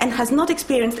crisis and has not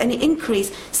experienced any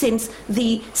increase since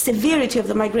the severity of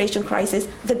the migration crisis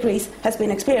that Greece has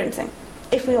been experiencing.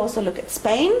 If we also look at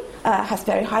Spain, has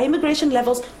very high immigration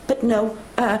levels, but no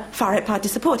far-right party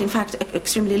support. In fact,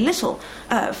 extremely little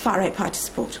far-right party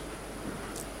support.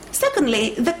 Secondly,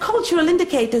 the cultural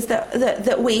indicators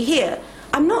that we hear,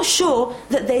 I'm not sure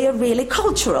that they are really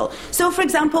cultural. So, for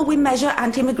example, we measure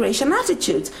anti-immigration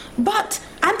attitudes, but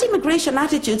anti-immigration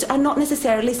attitudes are not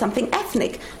necessarily something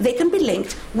ethnic. They can be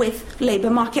linked with labour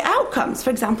market outcomes, for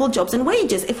example, jobs and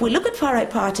wages. If we look at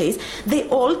far-right parties, they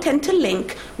all tend to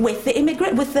link with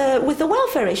the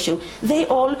welfare issue. They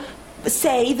all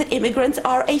say that immigrants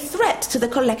are a threat to the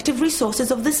collective resources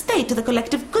of the state, to the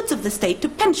collective goods of the state, to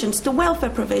pensions, to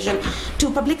welfare provision, to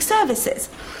public services.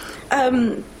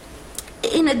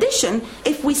 In addition,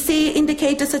 if we see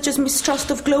indicators such as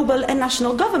mistrust of global and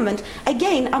national government,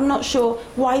 again, I'm not sure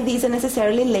why these are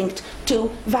necessarily linked to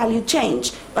value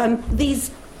change.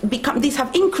 These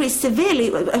have increased severely,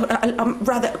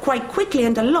 rather quite quickly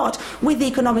and a lot, with the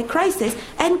economic crisis,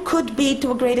 and could be,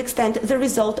 to a great extent, the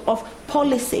result of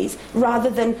policies rather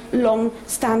than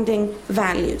long-standing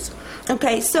values.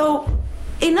 Okay, so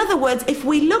in other words, if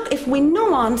we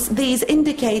nuance these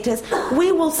indicators,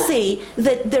 we will see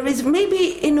that there is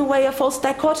maybe, in a way, a false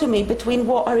dichotomy between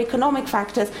what are economic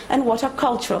factors and what are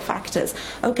cultural factors.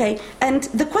 Okay, and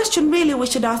the question really we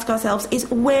should ask ourselves is,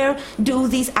 where do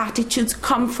these attitudes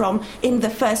come from in the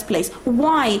first place?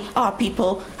 Why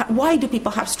do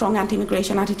people have strong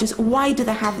anti-immigration attitudes? Why do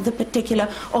they have the particular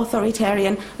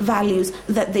authoritarian values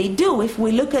that they do? If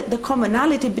we look at the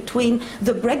commonality between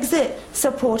the Brexit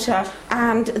supporter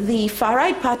and the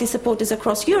far-right party supporters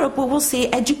across Europe, we will see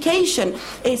education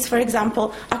is, for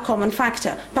example, a common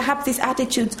factor. Perhaps these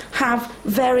attitudes have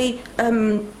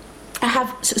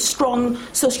strong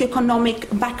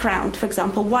socioeconomic background, for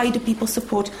example. Why do people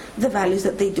support the values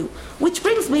that they do? Which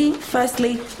brings me,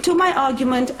 firstly, to my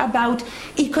argument about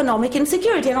economic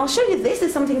insecurity. And I'll show you this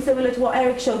is something similar to what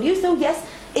Eric showed you. So yes,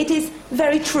 it is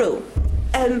very true.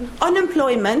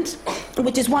 Unemployment,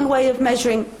 which is one way of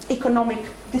measuring economic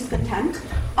discontent,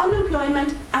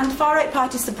 unemployment and far-right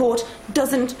party support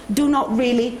do not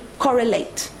really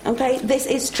correlate. Okay, this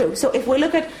is true. So if we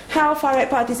look at how far-right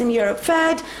parties in Europe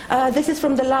fared, this is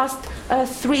from the last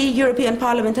 3 European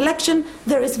Parliament elections.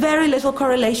 There is very little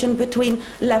correlation between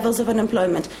levels of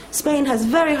unemployment. Spain has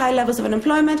very high levels of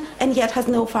unemployment and yet has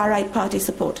no far-right party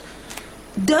support.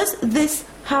 Does this,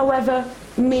 however,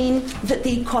 mean that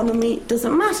the economy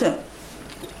doesn't matter?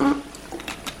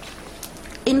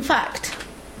 In fact,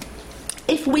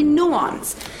 if we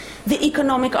nuance the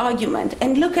economic argument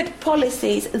and look at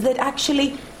policies that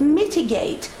actually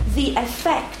mitigate the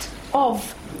effect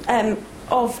of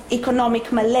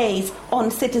economic malaise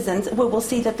on citizens, we will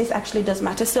see that this actually does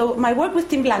matter. So my work with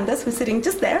Tim Blanders, who's sitting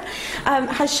just there,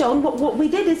 has shown what we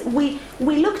did is we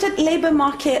looked at labour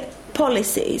market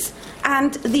policies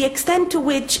and the extent to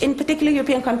which, in particular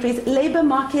European countries, labour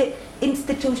market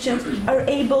institutions are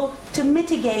able to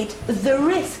mitigate the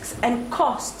risks and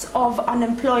costs of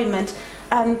unemployment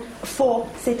for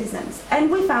citizens.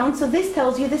 And we found, so this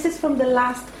tells you, this is from the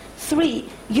last 3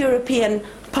 European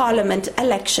Parliament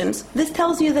elections, this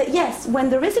tells you that yes, when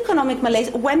there is economic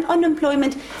malaise, when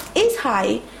unemployment is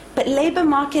high, but labour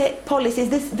market policies,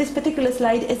 this particular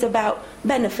slide is about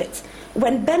benefits.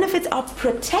 When benefits are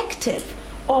protective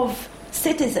of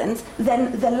citizens,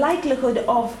 then the likelihood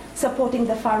of supporting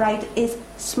the far right is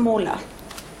smaller.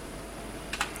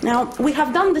 Now, we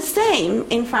have done the same,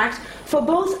 in fact, for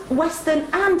both Western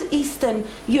and Eastern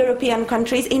European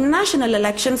countries in national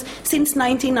elections since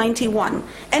 1991.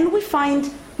 And we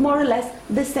find more or less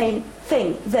the same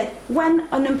thing, that when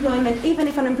unemployment, even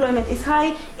if unemployment is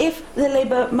high, if the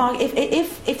labour market,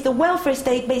 if the welfare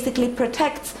state basically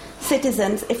protects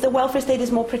citizens, if the welfare state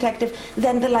is more protective,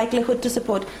 then the likelihood to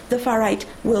support the far right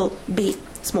will be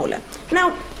smaller.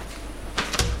 Now,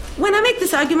 when I make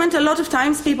this argument, a lot of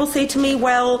times people say to me,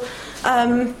 well,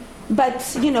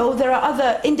 but, you know, there are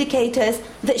other indicators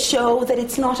that show that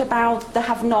it's not about the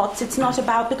have-nots. It's not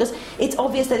about, because it's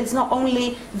obvious that it's not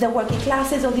only the working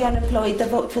classes or the unemployed that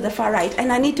vote for the far right.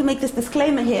 And I need to make this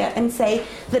disclaimer here and say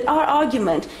that our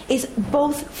argument is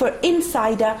both for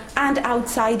insider and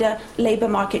outsider labour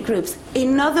market groups.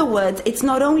 In other words, it's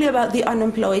not only about the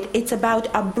unemployed, it's about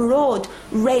a broad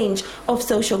range of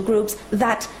social groups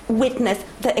that witness,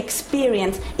 that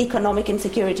experience economic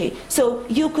insecurity. So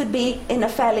you could be in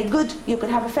a you could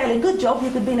have a fairly good job,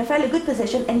 you could be in a fairly good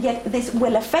position, and yet this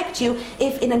will affect you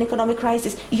if in an economic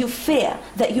crisis you fear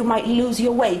that you might lose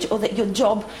your wage or that your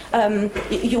job,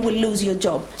 you will lose your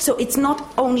job. So it's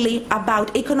not only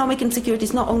about economic insecurity,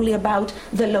 it's not only about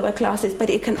the lower classes,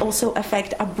 but it can also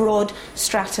affect a broad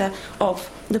strata of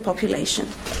the population.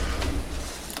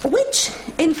 Which,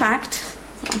 in fact,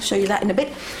 I'll show you that in a bit.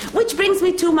 Which brings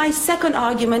me to my second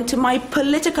argument, to my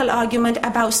political argument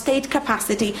about state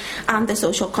capacity and the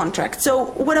social contract. So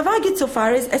what I've argued so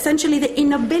far is essentially the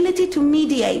inability to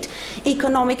mediate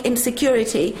economic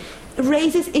insecurity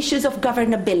raises issues of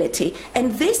governability,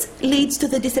 and this leads to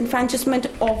the disenfranchisement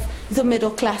of the middle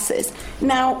classes.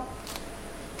 Now,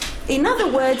 in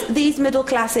other words, these middle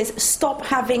classes stop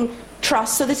having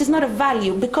trust, so this is not a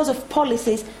value. Because of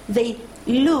policies, they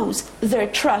lose their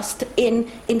trust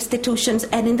in institutions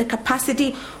and in the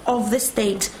capacity of the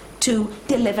state to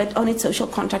deliver on its social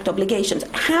contract obligations.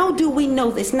 How do we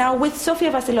know this? Now, with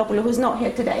Sofia Vassilopoulou, who's not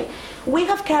here today, we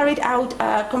have carried out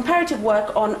comparative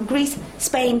work on Greece,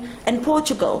 Spain, and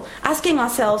Portugal, asking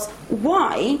ourselves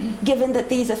why, given that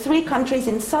these are three countries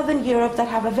in southern Europe that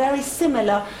have a very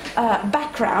similar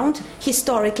background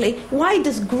historically, why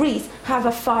does Greece have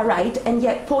a far right, and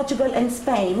yet Portugal and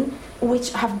Spain,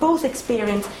 which have both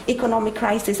experienced economic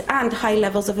crisis and high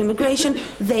levels of immigration,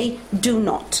 they do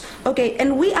not. Okay,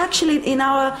 and we actually, in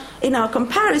our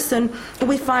comparison,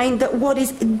 we find that what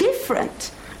is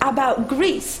different about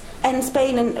Greece and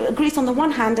Spain, and Greece on the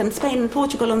one hand and Spain and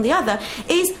Portugal on the other,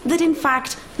 is that in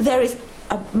fact there is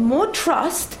more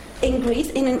trust in Greece,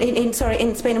 in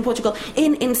Spain and Portugal,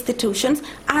 in institutions,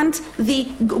 and the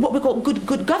what we call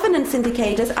good governance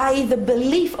indicators, i.e. the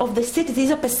belief of the citizens.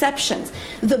 These are perceptions.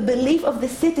 The belief of the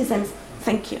citizens.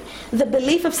 Thank you. The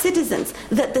belief of citizens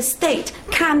that the state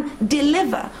can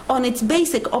deliver on its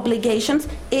basic obligations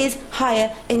is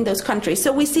higher in those countries.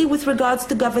 So we see with regards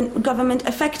to government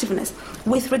effectiveness,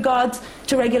 with regards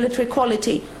to regulatory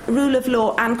quality, rule of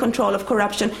law and control of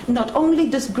corruption, not only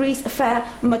does Greece fare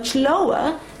much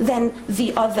lower than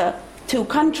the other two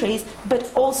countries,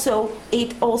 but also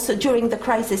during the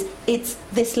crisis,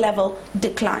 this level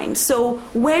declined. So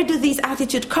where do these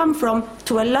attitudes come from?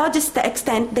 To a largest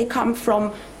extent, they come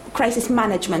from crisis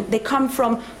management. They come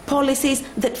from policies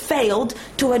that failed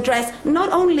to address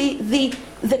not only the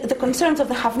concerns of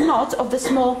the have-nots, of the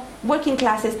small working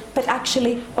classes, but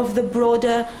actually of the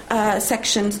broader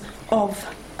sections of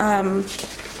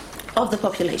the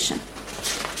population.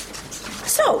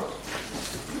 So,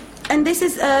 and this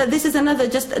is another,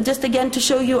 just again to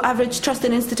show you average trust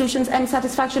in institutions and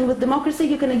satisfaction with democracy.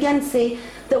 You can again see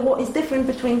that what is different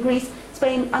between Greece,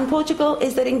 Spain and Portugal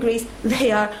is that in Greece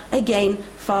they are again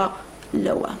far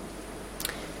lower.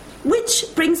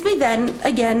 Which brings me then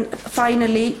again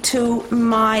finally to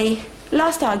my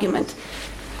last argument.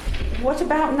 What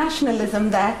about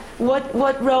nationalism there?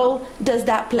 What role does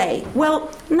that play?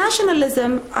 Well,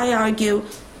 nationalism, I argue,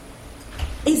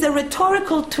 is a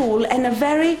rhetorical tool and a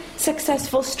very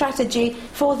successful strategy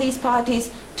for these parties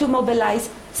to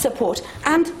mobilize support.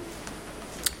 And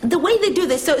the way they do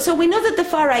this, so we know that the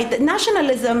far right, that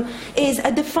nationalism is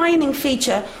a defining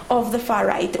feature of the far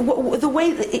right. The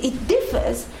way that it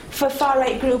differs for far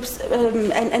right groups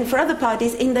and for other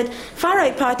parties in that far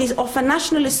right parties offer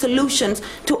nationalist solutions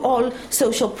to all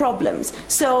social problems.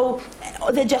 So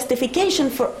the justification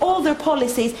for all their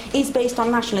policies is based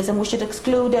on nationalism. We should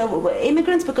exclude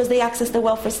immigrants because they access the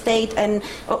welfare state and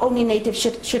only natives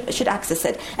should access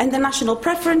it. And the national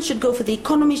preference should go for the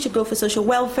economy, should go for social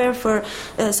welfare, for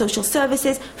social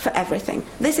services, for everything.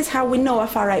 This is how we know a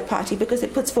far right party, because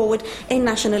it puts forward a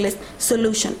nationalist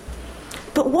solution.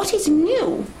 But what is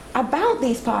new about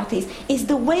these parties is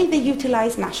the way they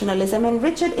utilize nationalism. And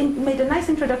Richard made a nice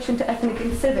introduction to ethnic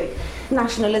and civic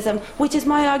nationalism, which is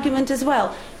my argument as well.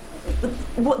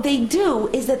 What they do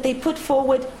is that they put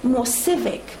forward more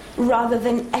civic rather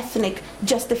than ethnic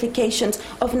justifications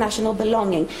of national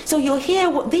belonging. So you'll hear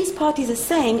what these parties are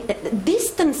saying,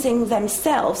 distancing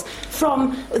themselves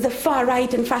from the far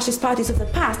right and fascist parties of the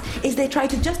past, is they try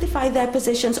to justify their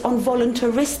positions on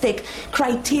voluntaristic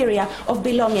criteria of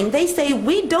belonging. They say,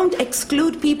 we don't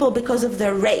exclude people because of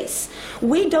their race.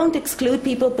 We don't exclude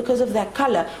people because of their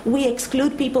color. We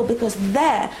exclude people because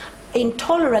their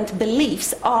intolerant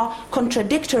beliefs are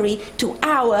contradictory to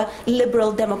our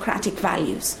liberal democratic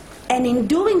values. And in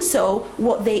doing so,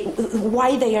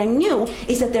 why they are new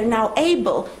is that they're now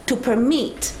able to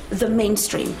permeate the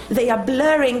mainstream. They are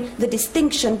blurring the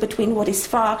distinction between what is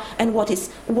far and what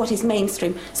is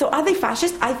mainstream. So are they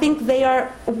fascist? I think they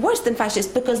are worse than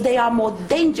fascist because they are more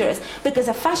dangerous. Because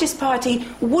a fascist party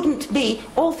wouldn't be,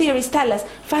 all theories tell us,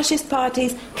 fascist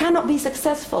parties cannot be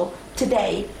successful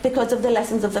today because of the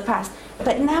lessons of the past.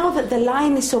 But now that the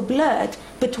line is so blurred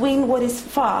between what is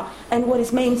far and what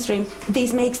is mainstream,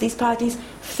 this makes these parties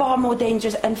far more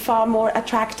dangerous and far more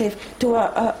attractive to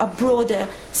a broader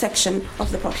section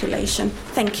of the population.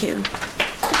 Thank you.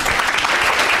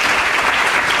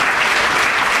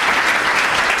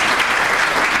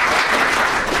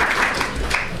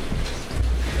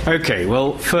 Okay,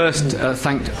 well, first,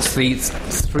 thank the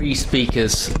three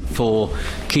speakers for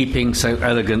keeping so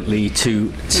elegantly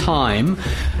to time,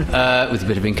 with a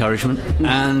bit of encouragement.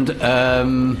 And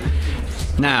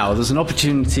now there's an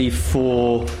opportunity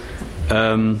for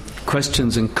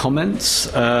questions and comments.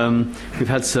 We've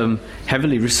had some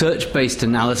heavily research-based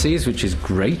analyses, which is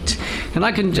great. And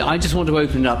I just want to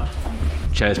open up,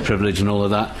 chair's privilege and all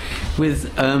of that,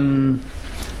 with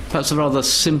perhaps a rather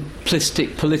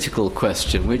simplistic political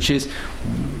question, which is,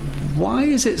 why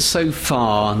is it so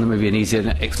far, and there may be an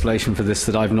easier explanation for this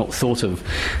that I've not thought of,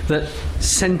 that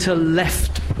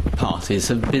centre-left parties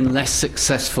have been less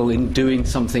successful in doing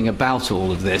something about all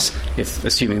of this, if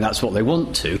assuming that's what they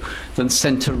want to, than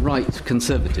centre-right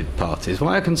conservative parties?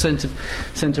 Why are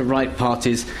centre-right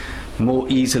parties more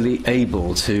easily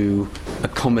able to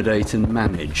accommodate and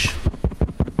manage?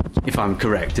 If I'm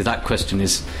correct, if that question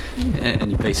is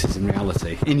any basis in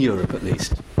reality, in Europe at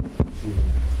least.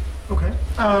 Okay.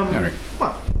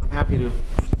 Well, I'm happy to.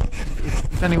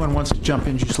 If anyone wants to jump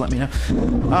in, just let me know.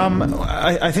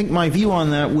 I think my view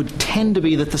on that would tend to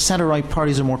be that the centre-right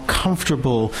parties are more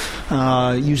comfortable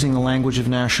using the language of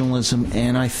nationalism,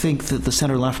 and I think that the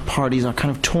centre-left parties are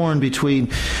kind of torn between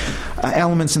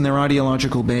elements in their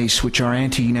ideological base which are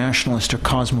anti-nationalist or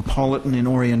cosmopolitan in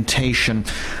orientation.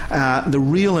 The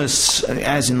realists,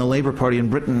 as in the Labour Party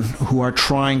in Britain, who are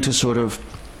trying to sort of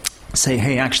say,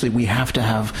 hey, actually, we have to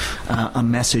have a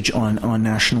message on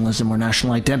nationalism or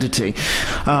national identity.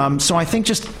 So I think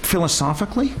just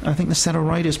philosophically, I think the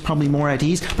centre-right is probably more at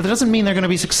ease, but that doesn't mean they're going to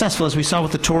be successful, as we saw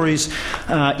with the Tories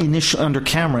initially under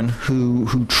Cameron,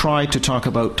 who tried to talk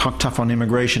tough on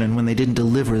immigration, and when they didn't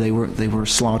deliver, they were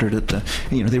slaughtered at the,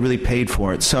 they really paid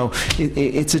for it. So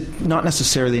it's not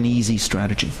necessarily an easy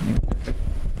strategy.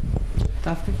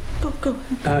 Go.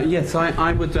 Yes,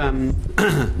 I would. I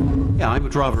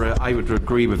would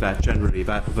agree with that generally.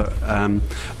 That on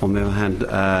the other hand,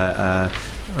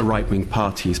 right-wing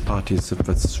parties of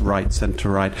the right,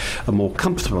 centre-right, are more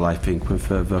comfortable, I think, with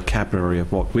the vocabulary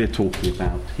of what we're talking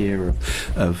about here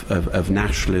of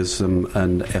nationalism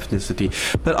and ethnicity.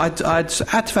 But I'd add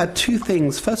to that two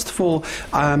things. First of all,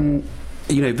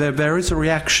 there is a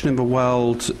reaction in the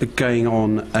world going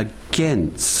on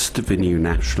against the new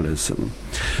nationalism,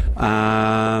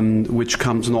 which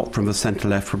comes not from the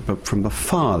centre-left but from the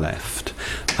far left.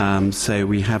 So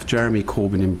we have Jeremy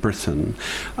Corbyn in Britain.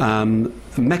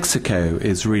 Mexico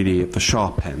is really at the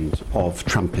sharp end of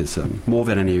Trumpism, more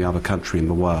than any other country in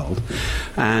the world.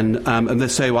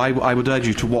 And so I would urge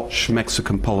you to watch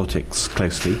Mexican politics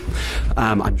closely.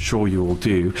 I'm sure you all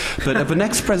do. But at the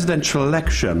next presidential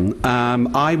election,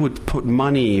 I would put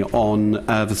money on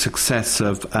the success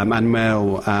of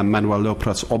Manuel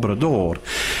López Obrador,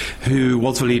 who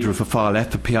was the leader of the far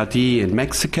left, the PRD in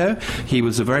Mexico. He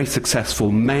was a very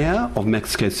successful mayor of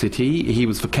Mexico City. He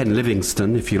was the Ken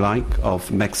Livingstone, if you like,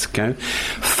 of Mexico.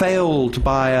 Failed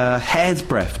by a hair's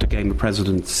breadth to gain the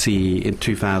presidency in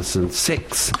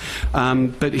 2006.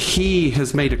 But he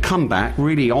has made a comeback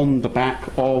really on the back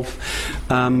of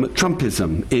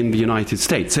Trumpism in the United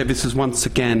States. So this is once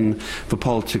again the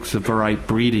politics of the right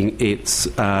breeding its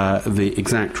the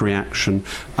exact reaction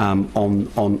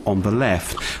on the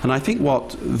left. And I think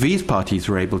what these parties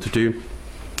were able to do,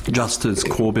 just as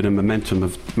Corbyn and Momentum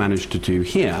have managed to do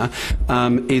here,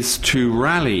 is to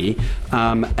rally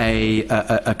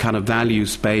a kind of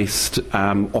values-based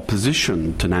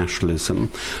opposition to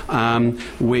nationalism,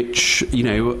 which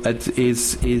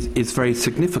is very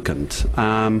significant.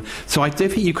 So I don't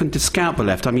think you can discount the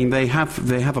left. I mean, they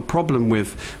have a problem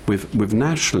with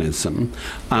nationalism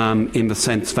in the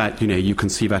sense that you can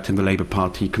see that in the Labour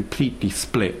Party completely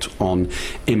split on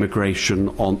immigration,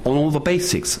 on all the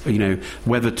basics.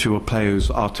 Whether to oppose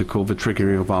the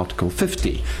triggering of Article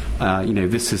 50.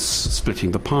 This is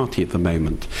splitting the party at the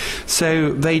moment.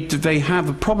 So they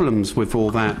have problems with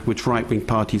all that which right-wing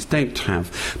parties don't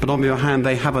have. But on the other hand,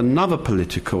 they have another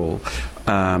political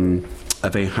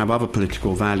they have other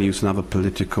political values and other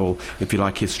political, if you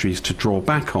like, histories to draw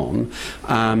back on,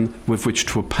 with which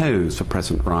to oppose the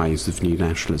present rise of new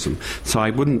nationalism. So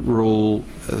I wouldn't rule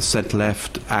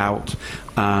centre-left out.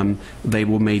 They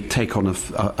will take on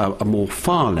a more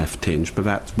far-left tinge, but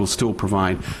that will still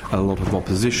provide a lot of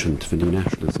opposition to the new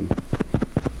nationalism.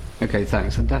 Okay,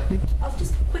 thanks. And Daphne? I'll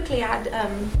just quickly add,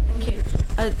 thank you,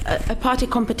 a party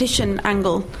competition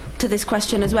angle to this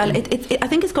question as well. I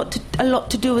think it's got a lot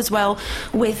to do as well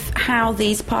with how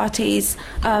these parties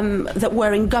that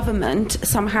were in government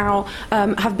somehow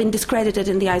have been discredited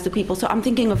in the eyes of people. So I'm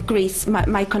thinking of Greece,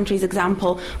 my country's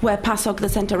example, where PASOK, the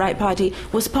centre-right party,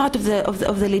 was part of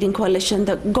the leading coalition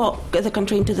that got the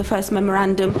country into the first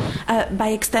memorandum. By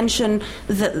extension,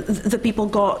 the people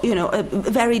got,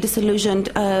 very disillusioned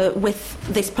with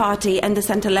this party, and the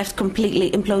centre-left completely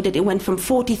imploded. It went from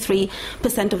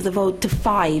 43% of the vote to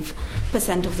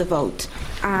 5% of the vote.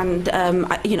 And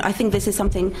I think this is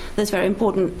something that's very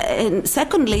important. And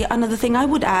secondly, another thing I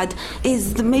would add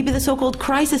is maybe the so-called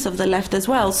crisis of the left as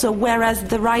well. So whereas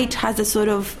the right has a sort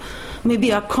of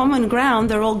maybe a common ground,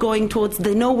 they're all going towards,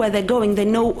 they know where they're going, they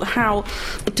know how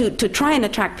to try and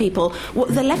attract people. Well,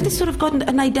 the left has sort of got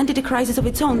an identity crisis of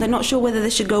its own. They're not sure whether they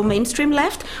should go mainstream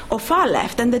left or far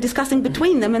left, and they're discussing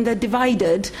between them, and they're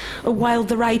divided, while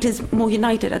the right is more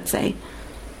united, I'd say.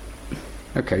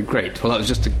 Okay, great. Well, that was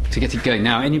just to get it going.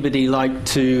 Now, anybody like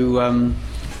to,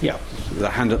 with a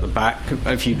hand at the back,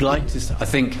 if you'd like to, I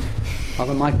think, are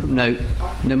the mic? No,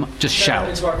 just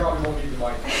shout. So I probably won't need the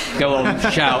mic. Go on,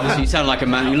 shout. You sound like a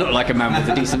man, you look like a man with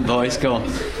a decent voice. Go on.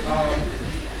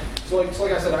 So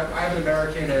like I said, I am an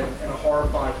American and a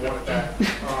horrified one at that,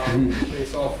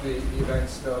 based off the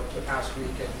events the past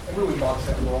week, and really months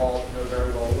that we're all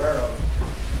very well aware of.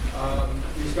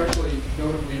 Especially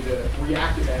notably the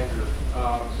reactive anger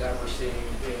that we're seeing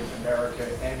in America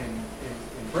and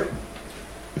in Britain.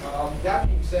 That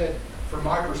being said, from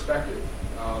my perspective,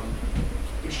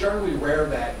 it's generally rare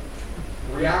that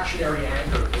reactionary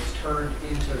anger is turned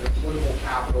into the political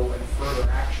capital and further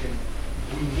action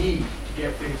we need to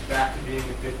get things back to being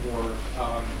a bit more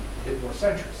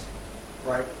centrist,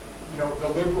 right? The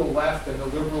liberal left and the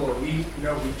liberal elite,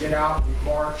 we get out, we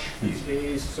march these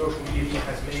days. Social media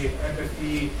has made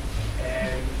empathy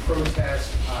and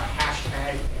protest,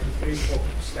 hashtag and Facebook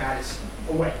status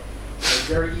away. It's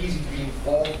very easy to be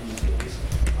involved these days.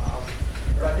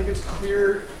 But I think it's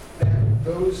clear that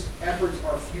those efforts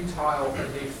are futile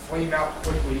and they flame out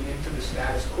quickly into the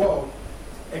status quo,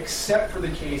 except for the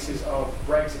cases of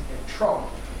Brexit and Trump,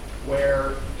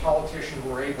 where politicians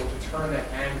were able to turn that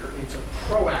anger into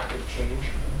proactive change,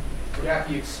 but at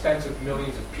the expense of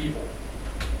millions of people.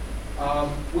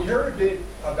 We heard a bit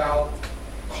about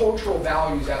cultural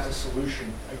values as a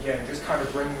solution. Again, just kind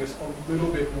of bringing this a little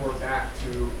bit more back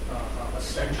to a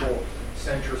central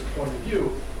centrist point of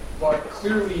view. But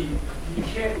clearly, you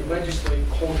can't legislate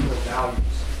cultural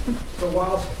values. So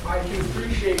whilst I can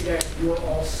appreciate that you're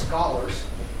all scholars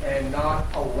and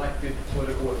not elected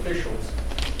political officials,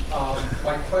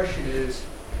 my question is,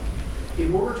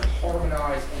 in order to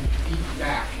harmonize and beat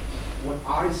back what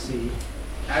I see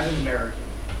as an American,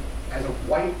 as a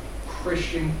white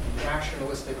Christian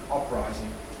nationalistic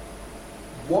uprising,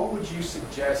 what would you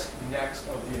suggest next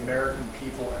of the American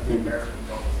people and the American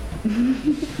government?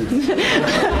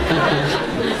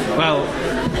 Well,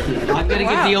 I'm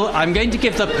going to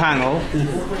give the panel.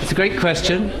 It's a great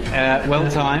question, well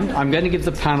timed. I'm going to give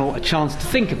the panel a chance to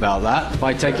think about that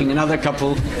by taking another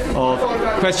couple of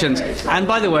questions. And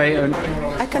by the way,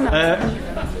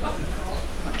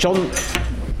 John,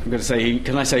 I'm going to say,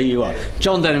 can I say who you are?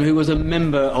 John Denham, who was a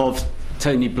member of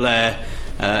Tony Blair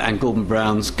and Gordon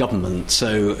Brown's government.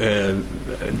 So,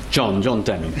 John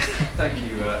Denham. Thank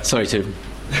you. Sorry to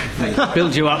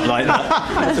build you up like that.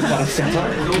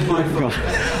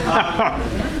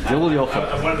 All your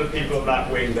fault. I'm one of the people of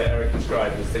that wing that Eric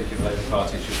described as thinking the Labour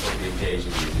Party should probably engage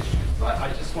in these issues.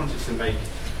 I just wanted to make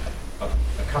a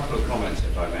couple of comments,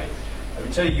 if I may. I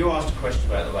mean, Tony, you asked a question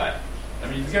about the left. I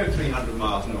mean, if you go 300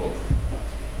 miles north,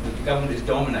 the government is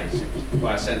dominated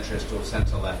by a centrist or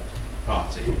centre-left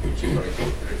party, which is very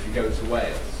good. But if you go to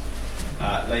Wales,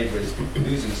 Labour is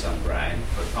losing some ground,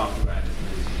 but part of the ground is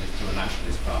losing it to a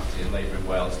nationalist party, and Labour in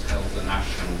Wales tells a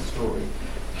national story.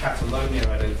 Catalonia,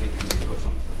 I don't think, can be put onto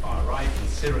the far right, and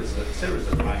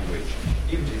Syriza's language,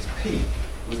 even to its peak,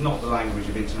 was not the language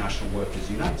of International Workers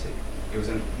United. It was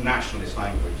a nationalist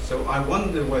language. So I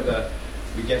wonder whether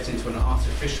we get into an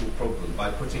artificial problem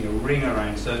by putting a ring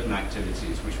around certain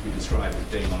activities which we describe as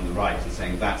being on the right and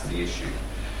saying that's the issue,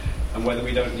 and whether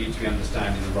we don't need to be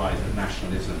understanding the rise of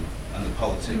nationalism and the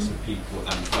politics of people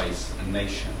and place and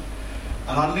nation.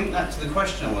 And I link that to the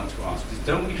question I want to ask, is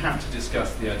don't we have to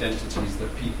discuss the identities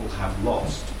that people have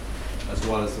lost as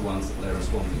well as the ones that they're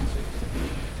responding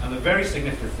to? And the very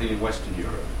significant thing in Western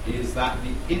Europe is that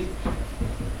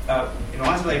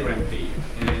as a Labour MP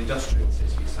in an industrial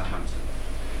city, Southampton,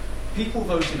 people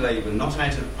voted Labour not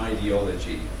out of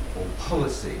ideology or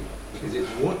policy, because it's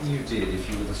what you did if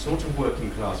you were the sort of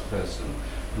working class person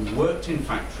who worked in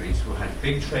factories, who had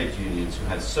big trade unions, who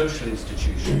had social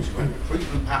institutions, who had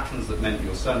recruitment patterns that meant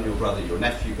your son, your brother, your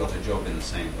nephew got a job in the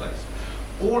same place.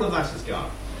 All of that has gone.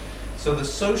 So the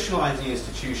socialising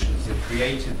institutions that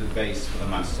created the base for the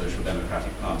mass social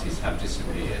democratic parties have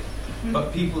disappeared.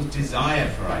 But people's desire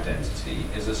for identity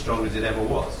is as strong as it ever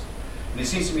was. And it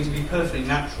seems to me to be perfectly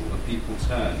natural that people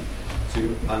turn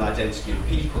to an identity of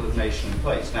people, of nation, and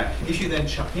place. Now, if you then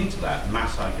chuck into that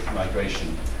mass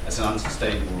migration as an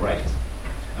unsustainable rate,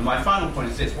 and my final point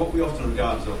is this: what we often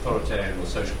regard as authoritarian or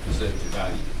social conservative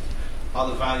values are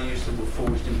the values that were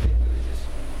forged in big villages,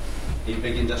 in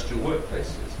big industrial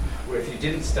workplaces, where if you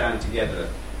didn't stand together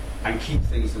and keep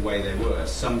things the way they were,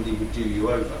 somebody would do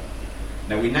you over.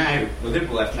 Now, the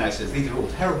liberal left now says these are all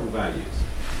terrible values,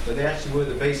 but they actually were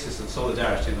the basis of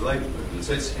solidarity in the labour movement.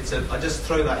 So I just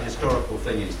throw that historical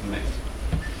thing into the mix.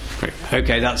 Great.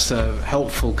 Okay, that's a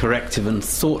helpful corrective and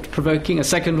thought-provoking. A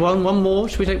second one? One more?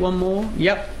 Should we take one more?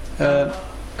 Yep. Go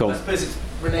on. I suppose it's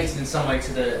related in some way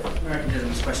to the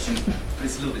Americanism question, but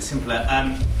it's a little bit simpler.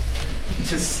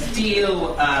 To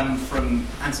steal from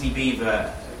Anthony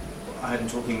Beaver, I heard him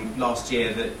talking last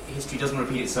year that history doesn't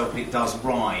repeat itself, but it does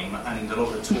rhyme, and a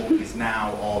lot of talk is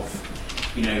now of,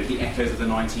 the echoes of the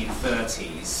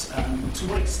 1930s. To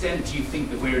what extent do you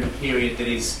think that we're in a period that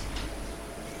is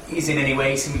in any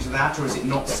way similar to that, or is it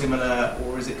not similar,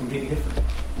 or is it completely different?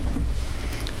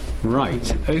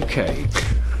 Right, okay.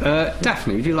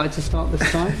 Daphne, would you like to start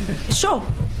this time? Sure.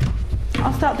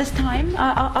 I'll start this time.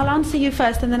 I'll answer you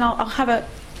first, and then I'll have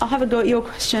a go at your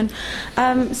question.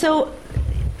 So,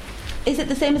 is it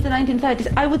the same as the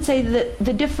 1930s? I would say that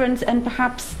the difference, and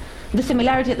perhaps the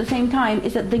similarity at the same time,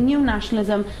 is that the new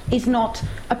nationalism is not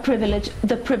the privilege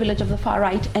of the far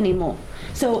right anymore.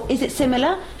 So is it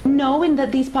similar? No, in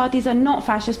that these parties are not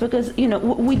fascist, because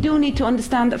we do need to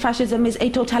understand that fascism is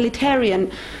a totalitarian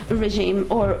regime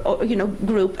or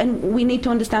group, and we need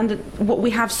to understand that what we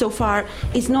have so far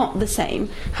is not the same.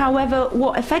 However,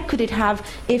 what effect could it have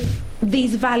if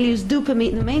these values do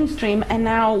permeate the mainstream, and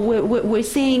now we're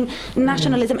seeing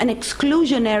nationalism and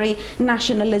exclusionary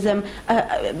nationalism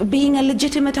being a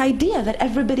legitimate idea that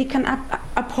everybody can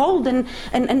uphold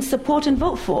and support and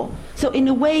vote for. So in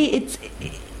a way,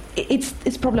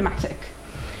 it's problematic.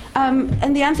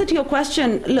 And the answer to your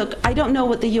question, look, I don't know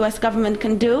what the US government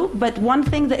can do, but one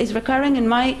thing that is recurring in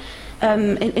my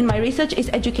research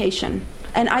is education.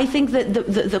 And I think that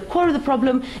the core of the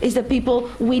problem is that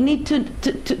we need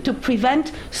to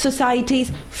prevent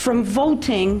societies from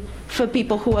voting for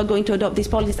people who are going to adopt these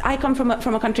policies. I come from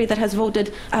a country that has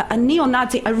voted a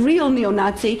neo-Nazi, a real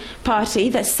neo-Nazi party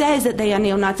that says that they are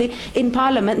neo-Nazi in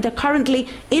Parliament. They're currently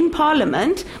in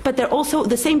Parliament, but they're also,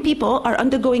 the same people are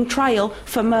undergoing trial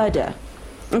for murder.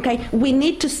 Okay, we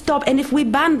need to stop, and if we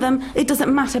ban them, it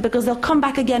doesn't matter, because they'll come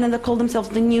back again and they'll call themselves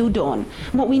the New Dawn.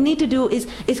 What we need to do is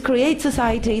create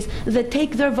societies that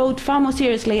take their vote far more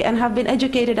seriously and have been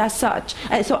educated as such.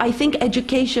 So I think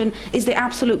education is the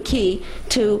absolute key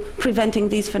to preventing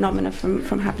these phenomena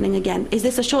from happening again. Is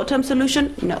this a short-term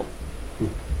solution? No.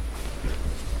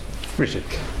 Richard.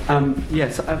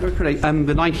 Yes, the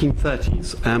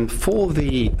 1930s, for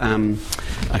the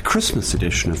Christmas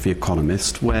edition of The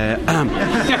Economist, where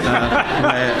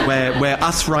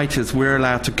us writers, we're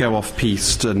allowed to go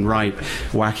off-piste and write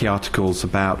wacky articles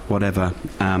about whatever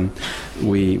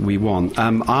we want.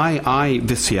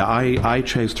 This year I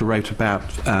chose to write about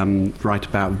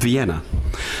Vienna.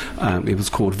 It was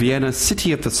called Vienna,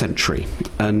 City of the Century.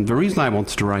 And the reason I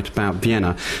wanted to write about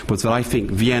Vienna was that I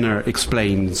think Vienna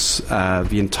explains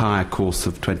the entire course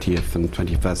of 20th and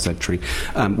 21st century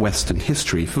Western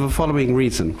history, for the following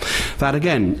reason. That,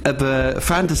 again, at the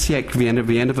fin de siècle Vienna,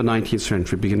 the end of the 19th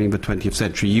century, beginning of the 20th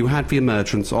century, you had the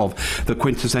emergence of the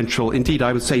quintessential, indeed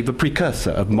I would say the precursor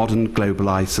of modern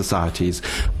globalized societies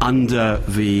under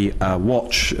the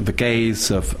the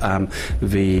gaze of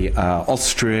the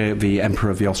Emperor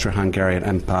of the Austro-Hungarian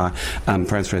Empire,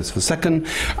 Franz Joseph II,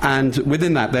 and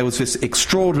within that there was this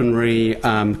extraordinary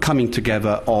coming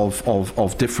together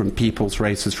of different peoples,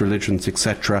 races, religions,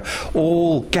 etc.,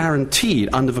 all guaranteed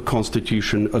under the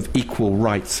Constitution of equal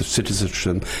rights of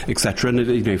citizenship, etc.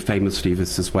 And famously,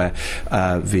 this is where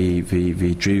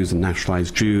the Jews and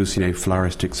nationalized Jews,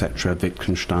 flourished, etc.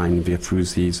 Wittgenstein, the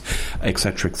Aphrusis,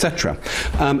 etc., etc.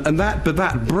 But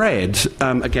that bred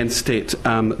against it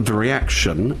the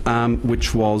reaction,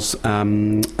 which was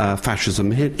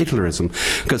fascism, Hitlerism,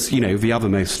 because the other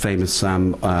most famous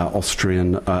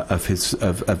Austrian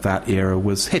of of that era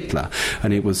was Hitler,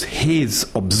 and it was his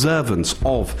observance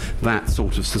of that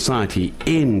sort of society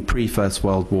in pre-First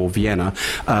World War Vienna.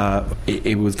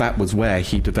 That was where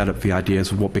he developed the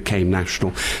ideas of what became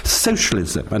National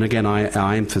Socialism. And again,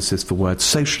 I emphasize the word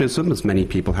socialism, as many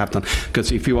people have done,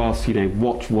 because if you ask,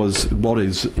 what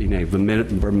is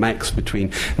the mix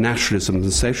between nationalism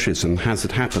and socialism, has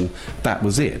it happened? That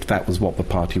was it. That was what the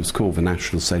party was called, the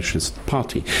National Socialist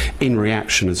Party, in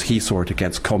reaction, as he saw it,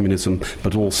 against communism,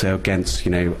 but also against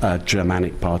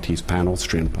Germanic parties,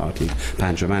 Pan-Austrian parties,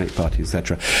 Pan-Germanic parties,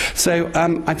 etc. So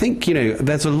I think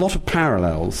there's a lot of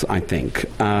parallels, I think,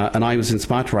 and I was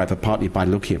inspired to write that partly by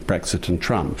looking at Brexit and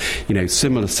Trump.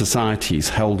 Similar societies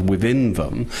held within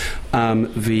them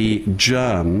the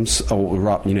germs, or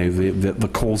the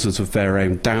causes of their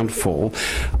own downfall,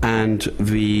 and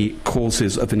the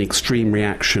causes of an extreme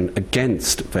reaction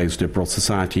against those liberal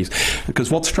societies.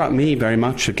 Because what struck me very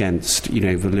much against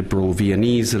the liberal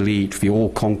Viennese elite, the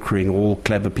all-conquering,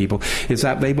 all-clever people, is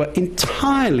that they were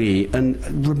entirely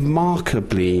and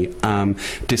remarkably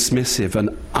dismissive and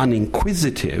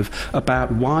uninquisitive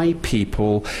about why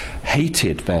people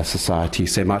hated their society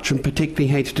so much, and particularly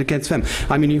hated against them.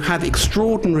 I mean, you had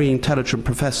extraordinary intelligent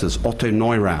professors, Otto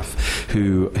Neurath,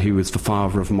 who was the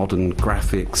father of modern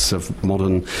graphics, of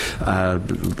modern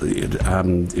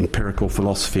empirical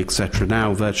philosophy, etc.,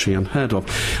 now virtually unheard of.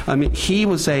 I mean, he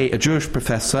was a Jewish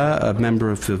professor, a member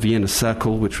of the Vienna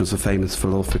Circle, which was a famous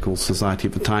philosophical society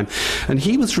at the time, and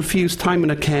he was refused time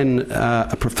and again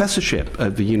a professorship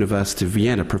at the University of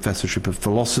Vienna, professorship of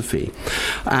philosophy.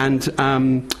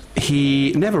 And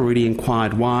he never really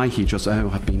inquired why. He just,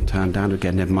 I've been turned down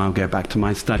again, never mind, I'll go back to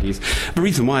my studies. The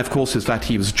reason why, of course, is that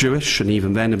he was Jewish, and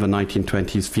even then in the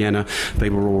 1920s Vienna, they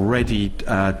were already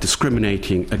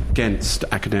discriminating against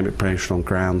academic promotion on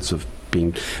grounds of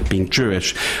being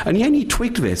Jewish. And he only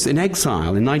twigged this in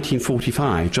exile in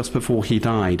 1945, just before he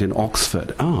died in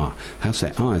Oxford. I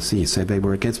see, so they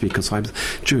were against me because I was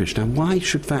Jewish. Now, why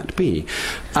should that be?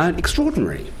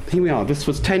 Extraordinary. Here we are. This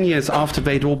was 10 years after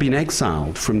they'd all been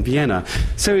exiled from Vienna.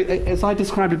 So, as I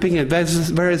described at the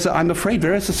beginning, I'm afraid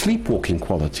there is a sleepwalking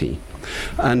quality.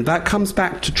 And that comes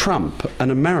back to Trump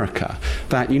and America,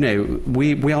 that,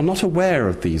 we are not aware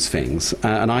of these things.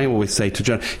 And I always say to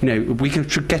John, we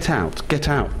should get out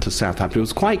to Southampton. It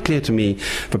was quite clear to me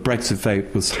the Brexit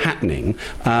vote was happening.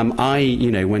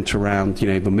 I, went around,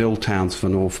 the mill towns for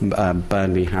North,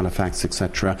 Burnley, Halifax,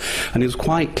 etc. And it was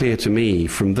quite clear to me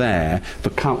from there the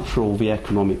cultural, the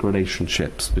economic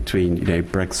relationships between,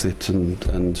 Brexit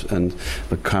and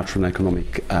the cultural and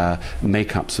economic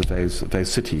makeups of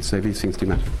those cities. So these things do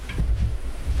matter.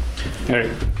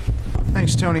 Eric.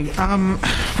 Thanks, Tony.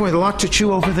 Boy, a lot to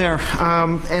chew over there.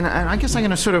 And I guess I'm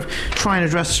going to sort of try and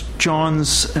address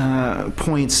John's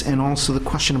points, and also the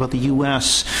question about the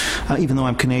U.S. Even though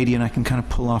I'm Canadian, I can kind of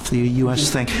pull off the U.S.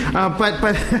 thing.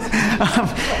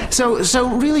 So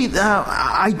really,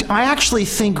 I actually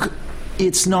think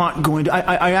it's not going to.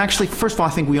 I actually, first of all, I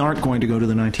think we aren't going to go to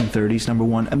the 1930s, number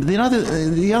one. And the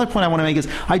other point I want to make is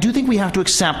I do think we have to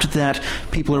accept that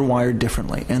people are wired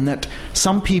differently, and that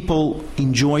some people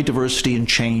enjoy diversity and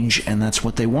change, and that's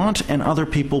what they want, and other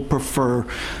people prefer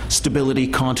stability,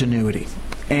 continuity.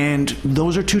 And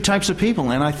those are two types of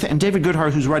people. And David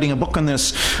Goodhart, who's writing a book on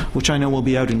this, which I know will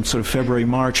be out in sort of February,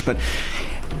 March, but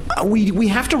we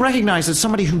have to recognize that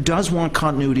somebody who does want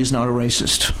continuity is not a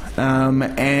racist.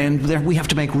 And we have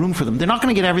to make room for them. They're not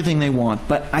going to get everything they want,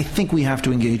 but I think we have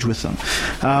to engage with them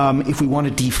if we want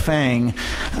to defang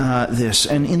this.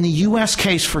 And in the U.S.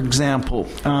 case, for example,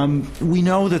 we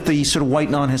know that the sort of white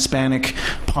non-Hispanic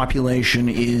population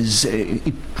is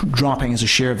dropping as a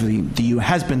share of the U.S.,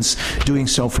 has been doing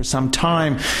so for some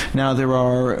time. Now there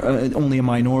are only a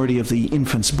minority of the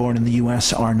infants born in the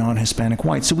U.S. are non-Hispanic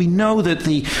white. So we know that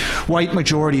the white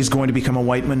majority is going to become a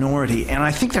white minority. And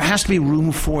I think there has to be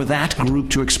room for that group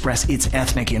to express its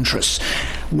ethnic interests.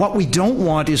 What we don't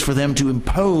want is for them to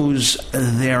impose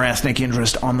their ethnic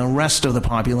interest on the rest of the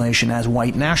population as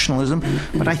white nationalism.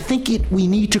 But I think we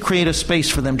need to create a space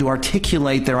for them to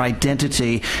articulate their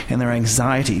identity and their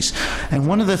anxieties. And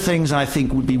one of the things I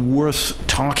think would be worth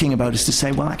talking about is to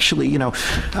say, well, actually,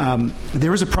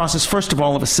 there is a process, first of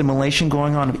all, of assimilation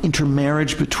going on, of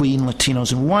intermarriage between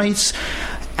Latinos and whites.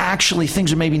 Actually,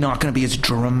 things are maybe not going to be as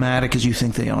dramatic as you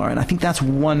think they are. And I think that's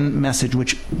one message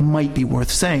which might be worth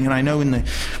saying. And I know in the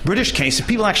British case, if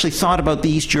people actually thought about the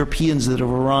East Europeans that have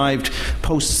arrived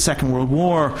post-Second World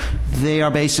War, they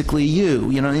are basically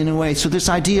in a way. So this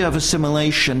idea of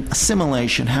assimilation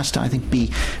has to, I think, be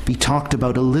talked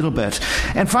about a little bit.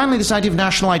 And finally, this idea of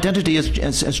national identity,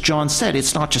 as John said,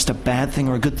 it's not just a bad thing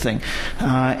or a good thing.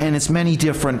 And it's many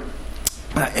different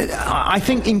I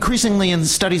think increasingly in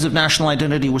studies of national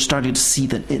identity, we're starting to see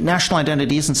that national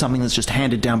identity isn't something that's just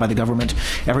handed down by the government.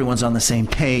 Everyone's on the same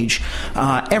page.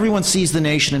 Everyone sees the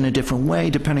nation in a different way,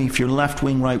 depending if you're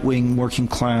left-wing, right-wing, working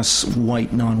class,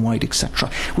 white, non-white, etc.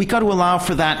 We've got to allow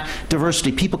for that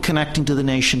diversity, people connecting to the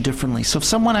nation differently. So if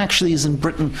someone actually is in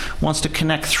Britain, wants to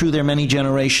connect through their many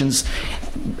generations,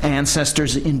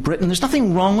 ancestors in Britain, there's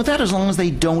nothing wrong with that as long as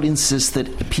they don't insist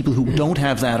that people who don't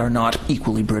have that are not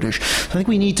equally British. I think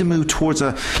we need to move towards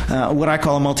what I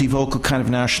call a multivocal kind of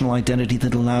national identity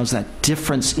that allows that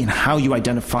difference in how you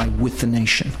identify with the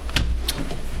nation.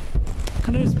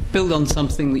 Can I just build on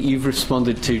something that you've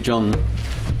responded to, John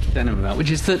Denham, about,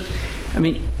 which is that, I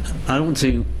mean, I don't want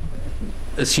to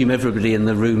assume everybody in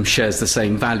the room shares the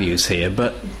same values here,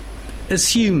 but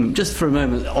assume, just for a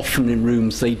moment, often in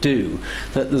rooms they do,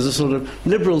 that there's a sort of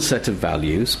liberal set of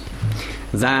values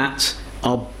that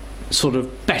are sort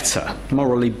of better,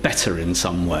 morally better in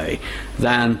some way,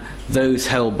 than those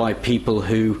held by people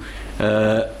who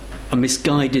are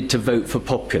misguided to vote for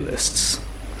populists.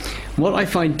 What I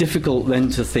find difficult then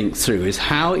to think through is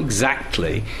how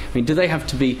exactly, I mean, do they have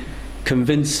to be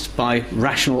convinced by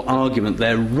rational argument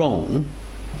they're wrong,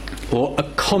 or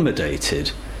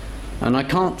accommodated? And I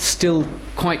can't still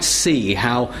quite see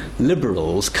how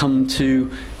liberals come to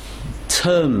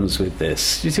terms with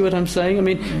this. Do you see what I'm saying? I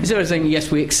mean, instead of saying,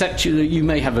 yes, we accept you that you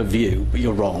may have a view, but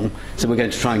you're wrong, so we're going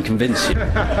to try and convince you.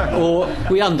 Or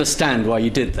we understand why you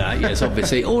did that, yes,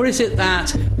 obviously. Or is it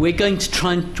that we're going to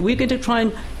try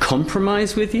and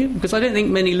compromise with you? Because I don't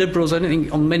think many liberals, I don't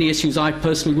think on many issues I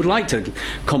personally would like to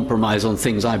compromise on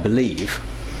things I believe.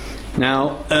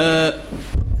 Now,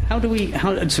 do we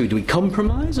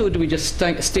compromise, or do we just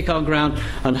stick our ground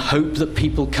and hope that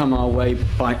people come our way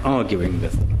by arguing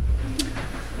with them?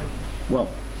 Well,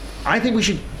 I think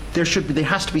there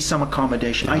has to be some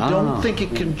accommodation. I don't think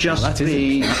it can just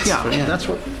be. That's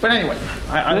what. But anyway,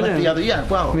 I like the other. Yeah,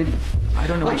 well, I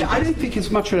don't know. I don't think it's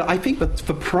much. I think that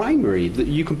for primary, that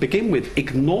you can begin with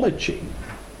acknowledging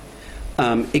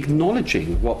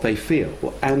what they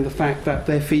feel and the fact that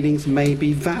their feelings may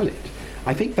be valid.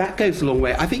 I think that goes a long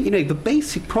way. I think, the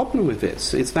basic problem with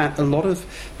this is that a lot of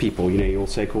people, your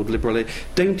so-called liberal,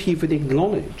 don't even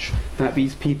acknowledge that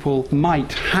these people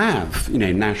might have,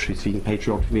 nationally speaking,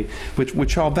 patriotic,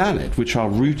 which are valid, which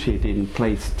are rooted in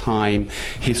place, time,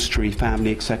 history, family,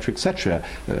 etc., etc.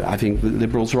 I think the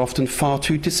liberals are often far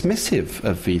too dismissive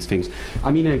of these things.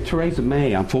 I mean, Theresa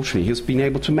May, unfortunately, has been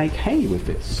able to make hay with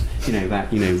this.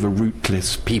 The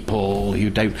rootless people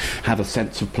who don't have a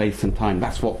sense of place and time.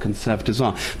 That's what conservatives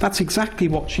are. That's exactly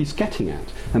what she's getting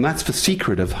at, and that's the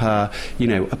secret of her,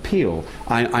 appeal.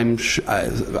 I'm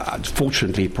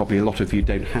fortunately, probably a lot of you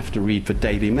don't have to read the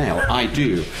Daily Mail. I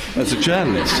do, as a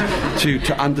journalist,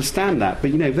 to understand that.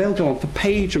 But they'll go on for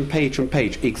page and page and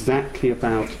page exactly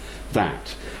about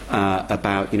that.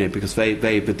 Because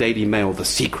the Daily Mail, the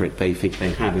secret they think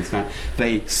they have is that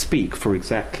they speak for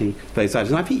exactly those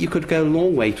ideas. And I think you could go a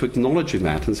long way to acknowledging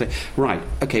that and say, right,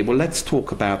 okay, well, let's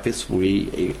talk about this.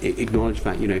 We acknowledge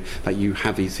that, that you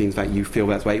have these things, that you feel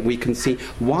that way. We can see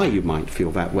why you might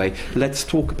feel that way. Let's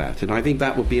talk about it. And I think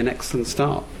that would be an excellent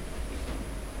start.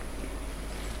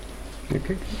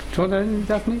 Okay.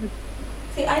 Daphne?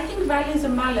 See, I think values are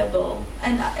malleable,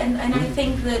 and I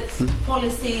think that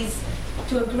policies,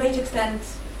 to a great extent,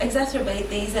 exacerbate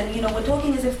these. And we're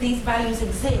talking as if these values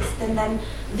exist, and then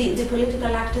the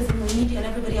political actors in the media and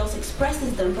everybody else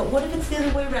expresses them. But what if it's the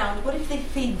other way around? What if they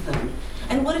feed them?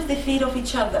 And what if they feed off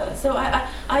each other? So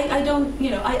I don't,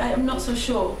 I'm not so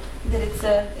sure that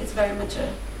it's very much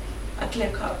a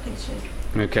clear-cut picture.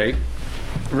 Okay,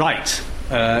 right.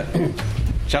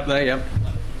 Chap there, yeah.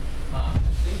 I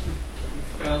think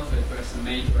we failed to address a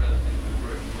major elephant in the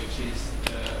room, which is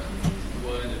the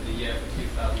word of the year for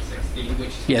 2016, which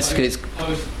is yes, it's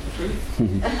post-truth.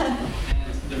 And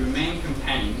the Remain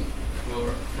campaign,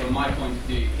 from my point of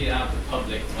view, hit out the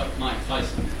public like Mike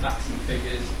Tyson, facts and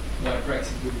figures, why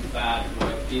Brexit would be bad,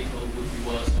 why people would be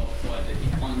worse off, why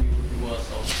the economy would be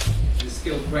worse off. And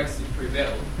still Brexit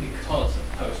prevailed because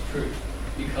of post-truth,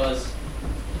 because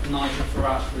Nigel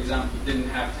Farage, for example, didn't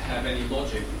have to have any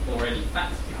logic or any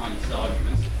facts behind his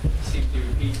arguments, simply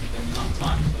repeated them enough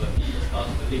times so that people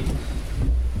started to believe.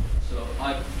 So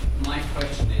my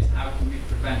question is, how can we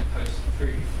prevent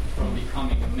post-truth from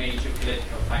becoming a major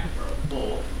political factor,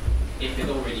 or if it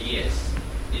already is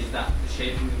that the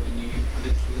shaping of a new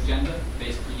political agenda,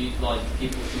 basically utilising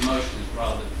people's emotions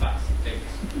rather than facts and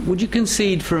figures? Would you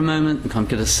concede for a moment? I'm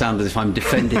going to sound as if I'm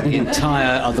defending the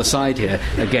entire other side here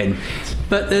again.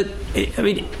 But I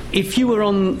mean, if you were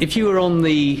on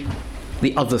the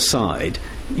other side,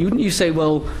 wouldn't you say,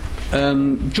 well,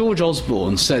 George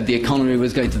Osborne said the economy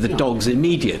was going to the dogs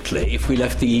immediately if we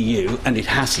left the EU, and it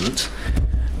hasn't.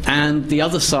 And the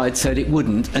other side said it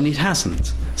wouldn't, and it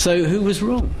hasn't. So who was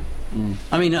wrong?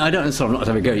 I mean, I don't. Sorry, I'm not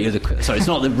having a go at you. Sorry, it's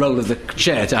not the role of the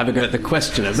chair to have a go at the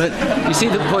questioner. But you see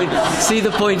the point. See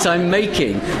the point I'm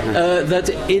making. That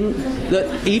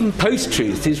even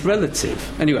post-truth is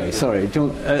relative. Anyway, sorry. Do you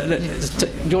want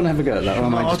to have a go at that, or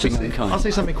am I just being unkind? I'll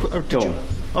say something quick.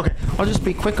 Okay, I'll just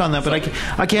be quick on that. But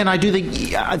I do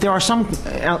think there are some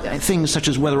things such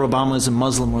as whether Obama is a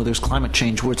Muslim or there's climate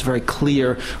change where it's very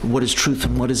clear what is truth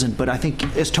and what isn't. But I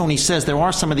think, as Tony says, there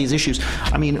are some of these issues.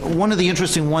 I mean, one of the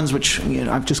interesting ones, which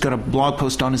I've just got a blog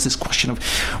post on, is this question of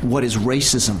what is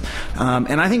racism.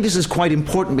 And I think this is quite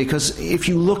important because if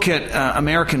you look at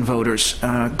American voters,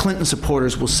 Clinton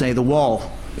supporters will say the wall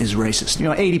is racist.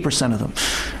 80% of them,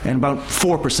 and about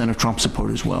 4% of Trump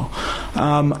supporters will.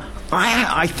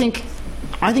 I think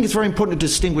it's very important to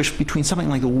distinguish between something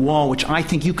like the wall, which I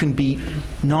think you can be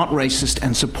not racist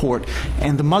and support,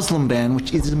 and the Muslim ban,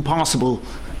 which is impossible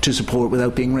to support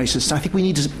without being racist. I think we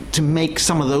need to make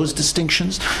some of those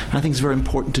distinctions, and I think it's very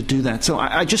important to do that. So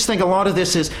I just think a lot of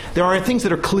this is, there are things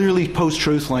that are clearly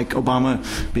post-truth, like Obama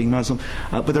being Muslim,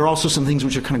 but there are also some things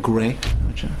which are kind of grey.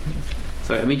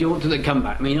 So, I mean, do you want to come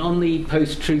back? I mean, on the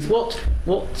post-truth, what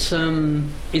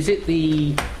is it?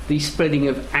 The spreading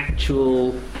of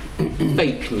actual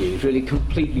fake news, really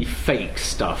completely fake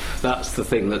stuff. That's the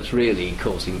thing that's really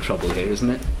causing trouble here, isn't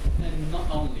it? And not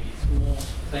only, it's more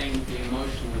playing the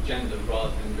emotional agenda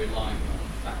rather than relying on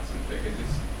facts and figures.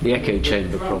 The echo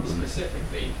chamber Trump problem.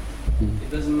 Specifically, it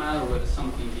doesn't matter whether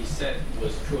something he said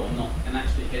was true or not, and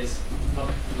actually his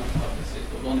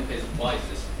publicist, or one of his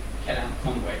advisors, Kellyanne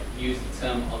Conway, used the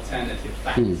term alternative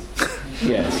facts.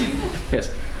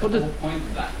 Yes. But the whole point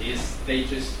of that is they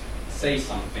just say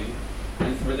something,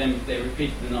 and for them, if they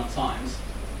repeat it enough times,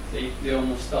 they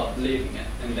almost start believing it,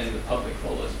 and then the public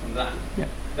follows from that. Yeah.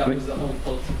 That was the whole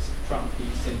politics of Trump. He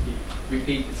simply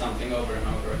repeated something over and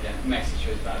over again.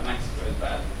 Mexico is bad, Mexico is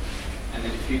bad. And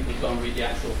then if people don't read the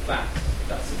actual facts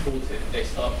that support it, they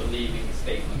start believing the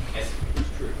statement as if it was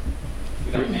true,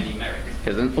 without any merit.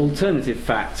 Because an alternative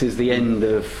facts is the end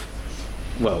of,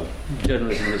 well,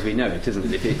 journalism as we know it,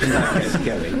 isn't it? If that gets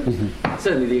going.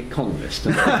 Certainly The Economist,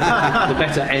 the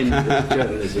better end of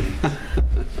journalism.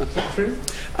 Is that true?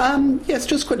 Yes,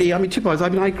 just quickly. I mean, 2 points. I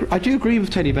mean, I do agree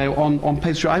with Tony though on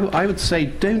post-truth. I would say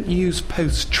don't use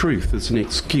post-truth as an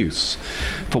excuse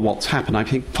for what's happened. I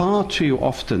think far too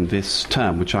often this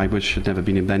term, which I wish had never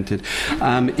been invented,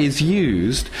 is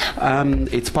used.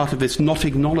 It's part of this not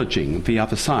acknowledging the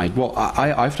other side. Well,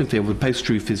 I often feel that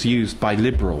post-truth is used by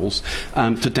liberals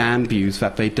to damn views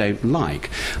that they don't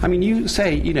like. I mean, you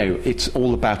say, it's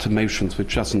all about emotions,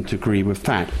 which doesn't agree with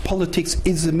fact. Politics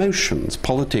is emotions.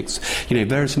 Politics,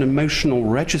 there is an emotional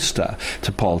register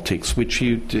to politics which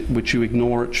you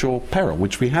ignore at your peril,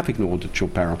 which we have ignored at your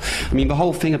peril. I mean, the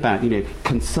whole thing about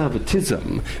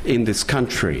conservatism in this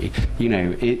country,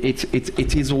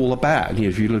 it is all about.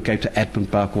 If you go to Edmund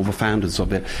Burke, all the founders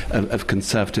of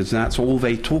conservatism, that's all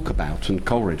they talk about. And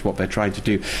Coleridge, what they're trying to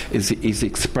do is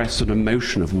express an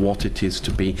emotion of what it is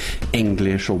to be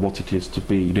English, or what it is to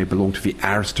be belong to the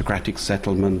aristocratic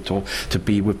settlement, or to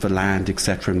be with the land,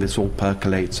 etc. And this all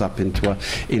percolates up into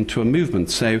a movement.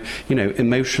 So,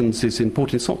 emotions is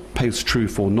important. It's not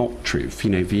post-truth or not truth.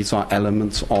 These are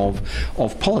elements of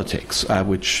politics,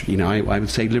 which, I would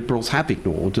say liberals have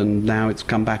ignored, and now it's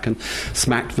come back and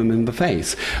smacked them in the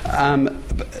face.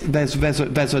 There's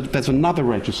another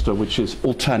register, which is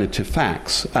alternative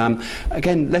facts.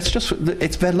 Again,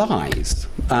 it's their lies.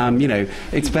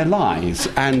 It's their lies.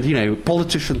 And,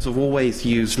 politicians have always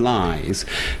used lies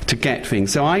to get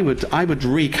things. So I would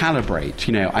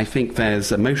recalibrate. I think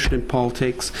there's emotion in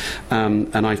politics,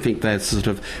 and I think there's sort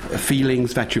of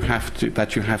feelings that you have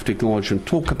to acknowledge and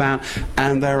talk about,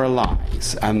 and there are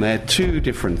lies, and they're two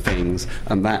different things,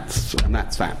 and that's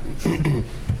that.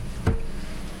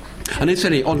 And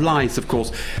incidentally, on lies, of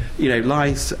course,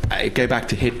 lies go back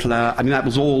to Hitler. I mean, that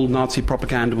was all Nazi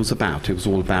propaganda was about. It was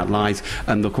all about lies.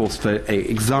 And, of course, the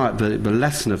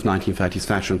lesson of 1930s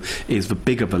fashion is the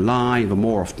bigger the lie, the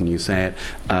more often you say it,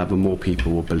 the more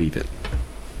people will believe it.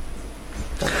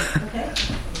 Okay.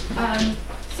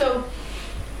 So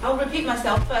I'll repeat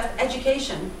myself first.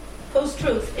 Education.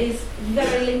 Post-truth is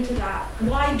very linked to that.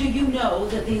 Why do you know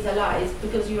that these are lies?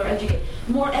 Because you are educated.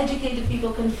 More educated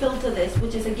people can filter this,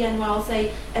 which is, again, why I'll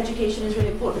say education is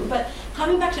really important. But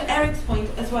coming back to Eric's point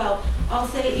as well, I'll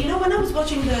say, when I was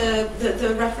watching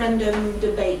the referendum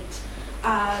debate,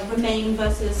 Remain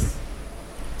versus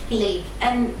Leave,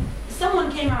 and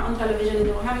someone came out on television and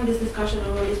they were having this discussion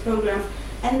on all these programs,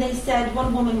 and they said,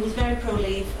 one woman was very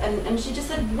pro-leave, and she just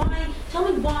said, tell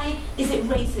me why is it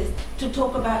racist to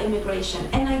talk about immigration?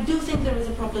 And I do think there is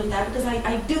a problem there, because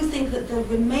I do think that the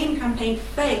Remain campaign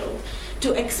failed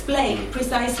to explain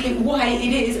precisely why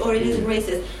it is or it isn't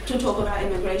racist to talk about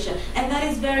immigration. And that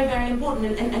is very, very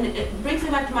important. And it brings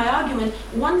me back to my argument.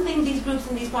 One thing these groups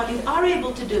and these parties are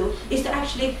able to do is to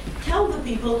actually tell the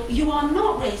people, you are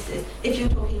not racist if you're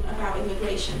talking about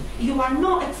immigration. You are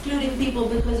not excluding people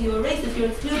because you are racist. You're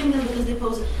excluding them because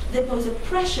they pose a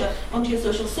pressure onto your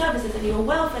social services and your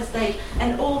welfare state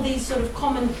and all these sort of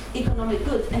common economic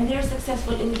goods. And they're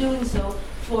successful in doing so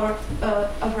for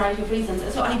a variety of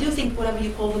reasons. So I do think whatever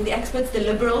you call them, the experts, the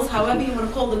liberals, however you want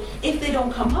to call them, if they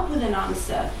don't come up with an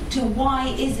answer to why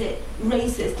is it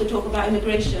racist to talk about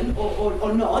immigration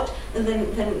or not,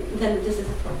 then this is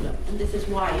a problem. And this is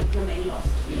why Remain lost,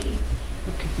 really.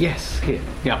 Okay. Yes, here.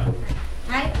 Yeah.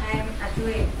 Hi, I'm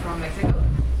actually from Mexico.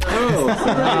 Oh,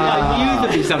 I knew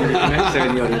there'd be somebody from Mexico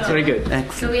in the audience. Very good.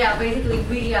 Excellent. So yeah, basically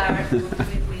we are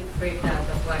completely freaked out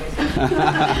of what is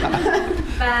happening.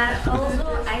 But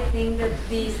also I think that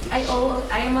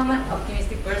I am an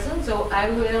optimistic person, so I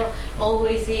will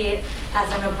always see it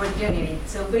as an opportunity.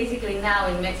 So basically now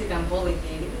in Mexican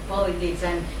politics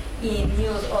and in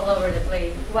news all over the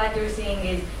place, what you're seeing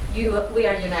is we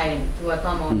are uniting to a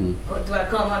common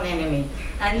enemy,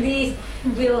 and this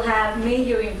will have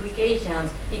major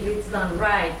implications if it's done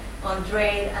right on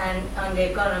trade and on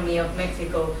the economy of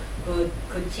Mexico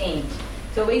could change.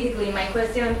 So basically, my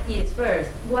question is first,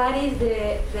 what is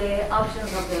the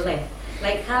options of the left?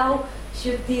 Like, how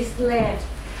should this left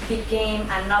become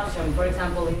an option? For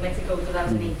example, in Mexico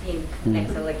 2018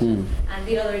 next election, and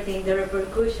the other thing, the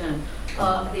repercussion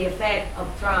of the effect of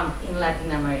Trump in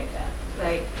Latin America.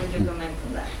 Like, would you comment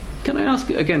on that? Can I ask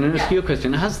again, and ask you a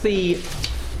question? Has the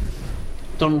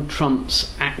Donald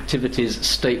Trump's activities,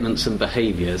 statements and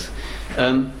behaviours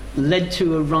led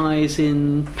to a rise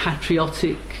in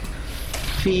patriotic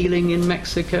feeling in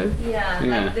Mexico? Yeah.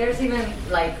 Like there's even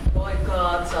like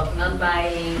boycotts of not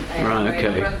buying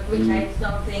which I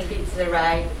don't think it's the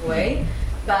right way,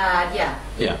 but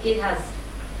it has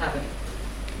happened.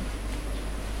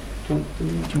 Do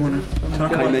you want to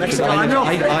talk about Mexico?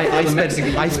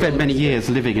 I spent many years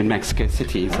living in Mexico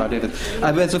City, so I know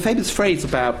that. There's a famous phrase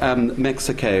about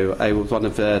Mexico. One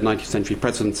of the 19th century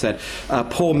presidents said,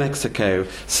 "Poor Mexico,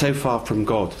 so far from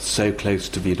God, so close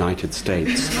to the United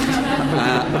States,"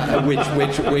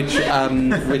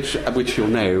 which you'll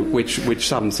know, which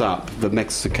sums up the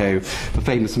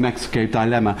famous Mexico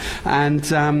dilemma.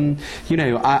 And I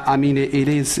mean, it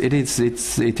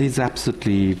is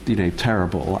absolutely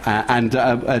terrible. And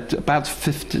about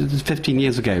 15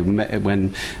 years ago,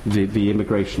 when the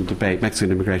immigration debate,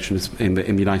 Mexican immigration in the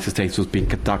United States, was being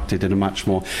conducted in a much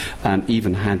more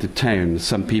even-handed tone,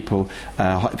 some people,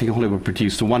 I think Hollywood,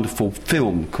 produced a wonderful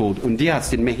film called Un Día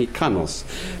Sin Mexicanos.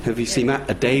 Have you seen that?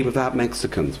 A Day Without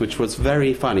Mexicans, which was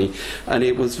very funny. And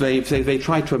it was they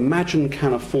tried to imagine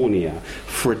California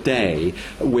for a day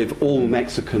with all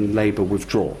Mexican labor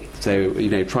withdrawn. So,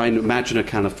 try and imagine a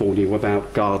California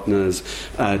without gardeners,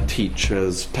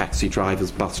 teachers, taxi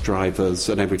drivers, bus drivers,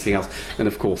 and everything else. And,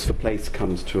 of course, the place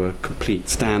comes to a complete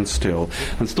standstill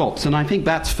and stops. And I think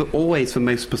that's always the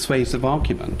most persuasive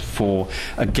argument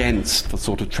against the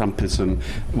sort of Trumpism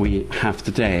we have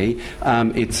today.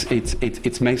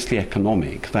 It's mostly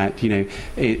economic, that,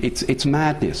 it's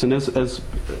madness. And as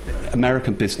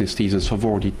American business leaders have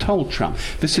already told Trump,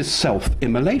 this is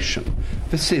self-immolation.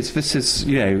 This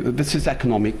is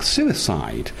economic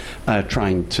suicide,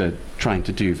 trying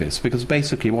to do this, because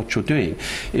basically what you're doing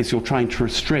is you're trying to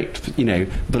restrict, the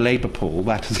labour pool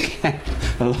that has kept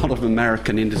a lot of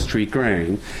American industry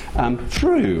growing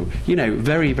through,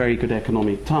 very, very good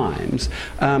economic times,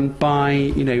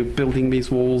 by, building these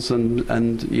walls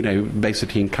and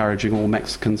basically encouraging all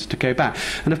Mexicans to go back.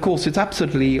 And of course, it's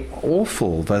absolutely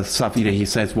awful. The stuff, he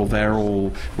says, well, they're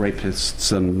all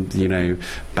rapists and,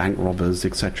 bank robbers,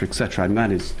 etc., etc. And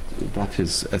that is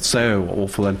so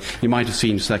awful. And you might have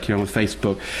seen circulating on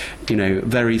Facebook,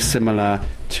 very similar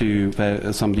to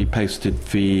somebody posted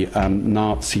the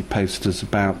Nazi posters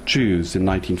about Jews in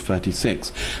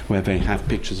 1936, where they have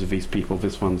pictures of these people.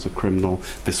 This one's a criminal,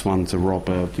 this one's a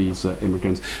robber, these are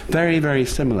immigrants. Very, very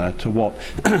similar to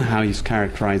how he's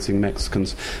characterizing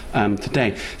Mexicans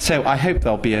today. So I hope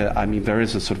there'll be there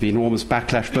is a sort of enormous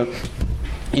backlash, but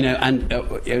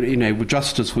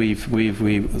just as we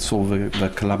saw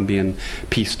the Colombian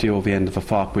peace deal, the end of the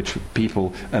FARC, which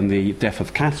people, and the death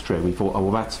of Castro, we thought, oh,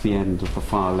 well, that's the end of the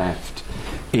far left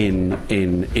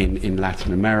in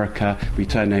Latin America. We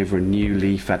turn over a new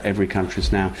leaf at every country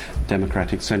is now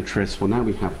democratic centrist. Well, now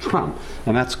we have Trump,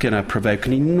 and that's going to provoke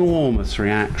an enormous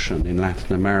reaction in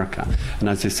Latin America. And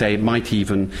as I say, it might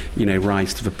even,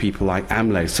 rise to the people like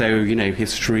AMLO. So,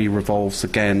 history revolves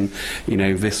again.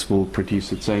 This will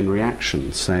produce its own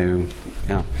reaction. So,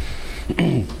 yeah.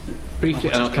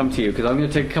 Briefly, and I'll come to you because I'm going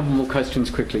to take a couple more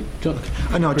questions quickly. John?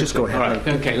 No, just go ahead. All right.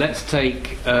 Okay, let's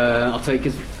take. I'll take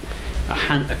a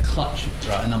clutch.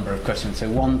 Right, a number of questions. So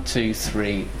 1, 2,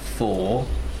 3, 4,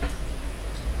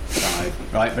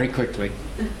 5. Right, very quickly.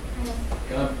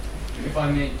 If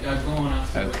I may go on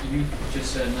after what you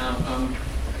just said now,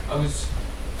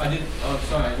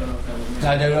 sorry, I don't know if that was me.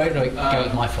 No, it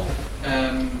was my fault.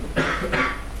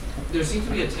 There seems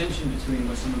to be a tension between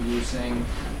what some of you were saying.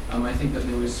 I think that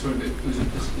there was sort of, it was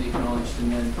implicitly acknowledged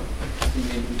and then we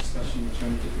made the discussion turn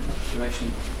in a different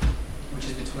direction, which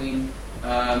is between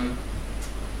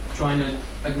trying to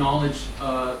acknowledge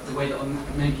the way that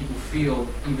many people feel,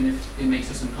 even if it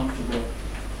makes us uncomfortable,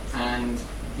 and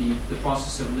the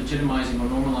process of legitimizing or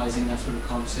normalizing that sort of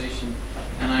conversation.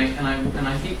 And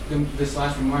I think this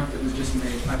last remark that was just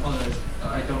made, I apologize,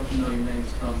 I don't know your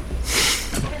names.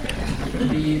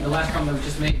 The last comment that was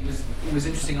just made was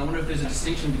interesting. I wonder if there's a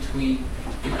distinction between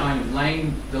the kind of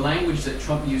the language that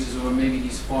Trump uses, or maybe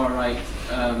these far right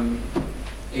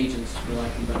agents, for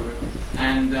lack of a better word,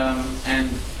 and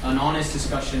an honest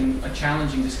discussion, a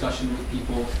challenging discussion with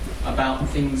people about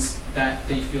things that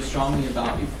they feel strongly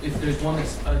about. If there's one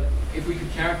that's, if we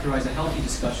could characterize a healthy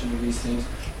discussion of these things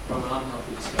from an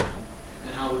unhealthy discussion,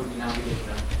 and how would we navigate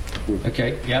that?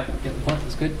 Okay, yeah, get the point,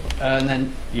 that's good. And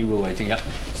then you were waiting, yeah.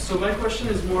 So my question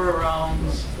is more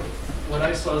around what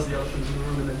I saw as the elephant in the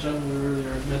room, and then gentleman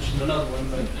earlier mentioned another one,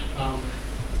 but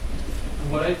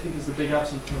what I think is the big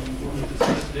absent from what we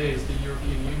discussed today is the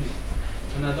European Union.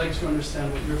 And I'd like to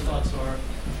understand what your thoughts are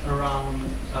around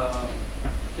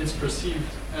its perceived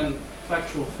and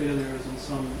factual failures in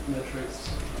some metrics,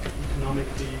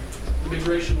 economically,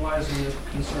 immigration-wise, when it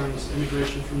concerns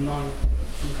immigration from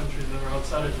countries that are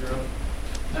outside of Europe,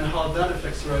 and how that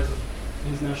affects the rise of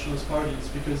these nationalist parties,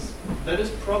 because that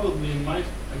is probably,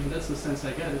 that's the sense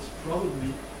I get, it's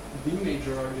probably the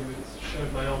major argument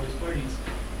shared by all these parties,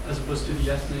 as opposed to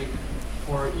the ethnic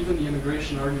or even the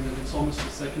immigration argument. It's almost a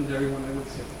secondary one, I would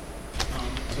say.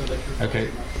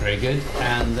 Okay, very good.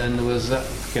 And then there was,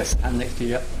 and next to you.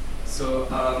 Yep. So,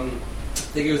 I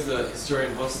think it was the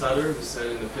historian Hofstadter who said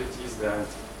in the 50s that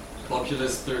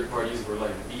populist third parties were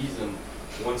like bees, and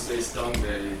once they stung,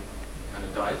 they kind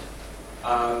of died.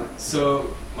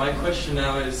 So my question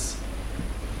now is,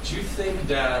 do you think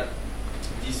that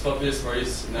these populist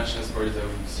parties, nationalist parties that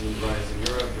we've seen rise in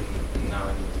Europe and now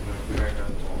in North America,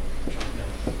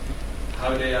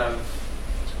 how they have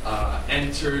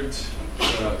entered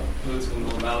political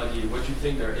normality, what do you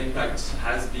think their impact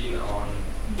has been on,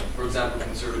 for example,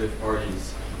 conservative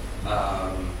parties?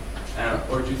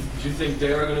 Or do you think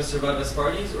they are going to survive as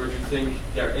parties, or do you think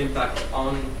their impact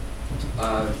on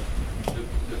the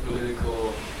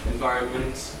political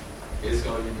environment is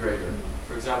going to be greater?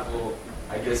 For example,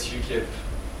 I guess UKIP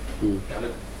kind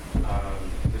of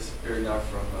disappeared now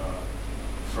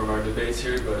from our debates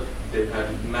here, but they've had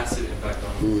a massive impact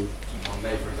on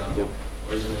May, for example.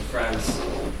 Or even in France,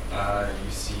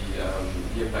 you see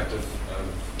the impact of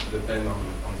Le Pen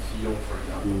on Fillon, for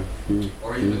example.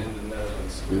 Or even in the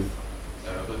Netherlands with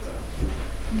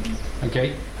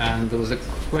Okay, and there was a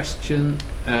question.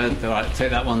 I'll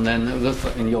take that one then. It was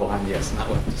in your hand, yes, and that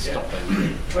one to stop there.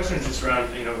 The question is just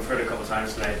around, we've heard a couple of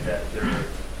times tonight that there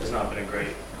has not been a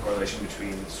great correlation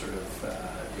between sort of the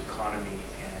economy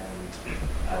and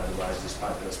the rise of these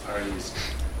populist parties.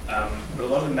 But a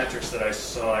lot of the metrics that I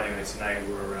saw anyway tonight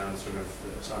were around sort of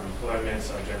unemployment,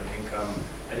 general income.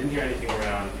 I didn't hear anything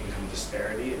around income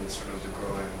disparity and sort of the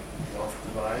growing wealth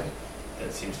divide.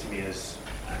 That seems to me has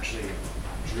actually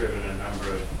driven a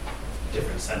number of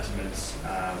different sentiments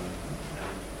and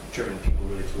driven people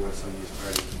really towards some of these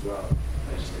parties as well.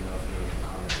 I just didn't know if you could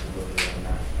comment a little bit on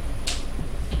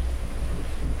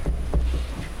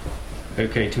that.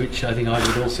 Okay, to which I think I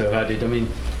would also have added, there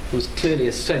was clearly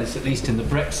a sense, at least in the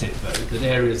Brexit vote, that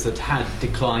areas that had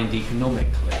declined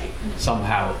economically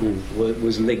somehow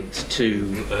was linked to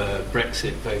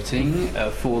Brexit voting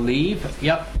for Leave.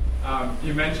 Yep.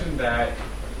 You mentioned that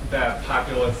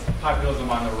populism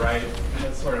on the right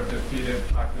has sort of defeated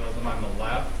populism on the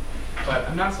left, but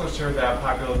I'm not so sure that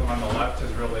populism on the left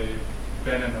has really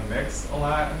been in the mix a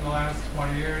lot in the last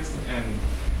 20 years, and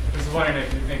just wondering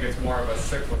if you think it's more of a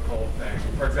cyclical thing.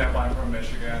 For example, I'm from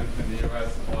Michigan in the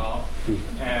U.S. as well,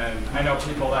 And I know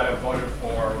people that have voted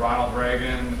for Ronald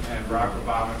Reagan and Barack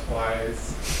Obama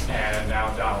twice, and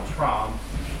now Donald Trump,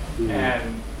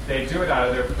 and they do it out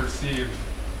of their perceived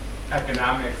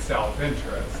economic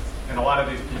self-interest. And a lot of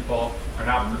these people are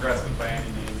not progressive by any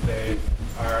means. They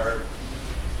are,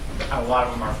 a lot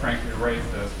of them are frankly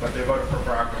racist, but they voted for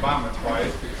Barack Obama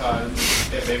twice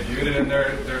because they viewed it in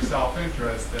their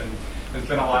self-interest. And there's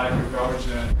been a lot of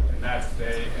erosion in that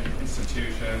state and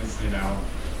institutions,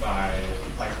 by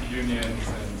like unions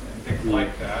and things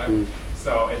like that.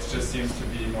 So it just seems to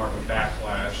be more of a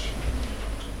backlash.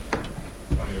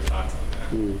 What are your thoughts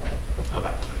on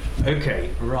that?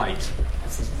 Okay, right.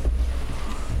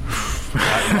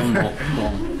 One more.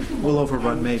 We'll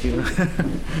overrun maybe.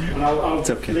 And I'll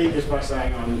okay. leave this by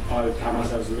saying I would count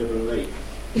myself as a liberal elite.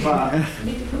 But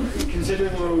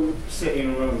considering we're all sitting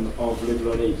in a room of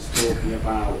liberal elites talking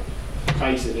about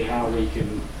basically how we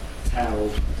can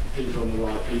tell people on the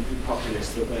right, people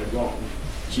populists, that they're wrong,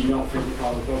 do you not think we're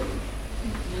part of the problem?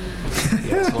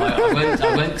 Yes, well,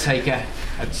 I won't take a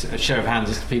show of hands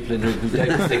as to people in the room who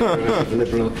don't think we're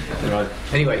liberal. Right.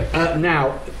 Anyway,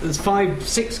 now there's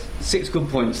six good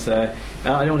points there.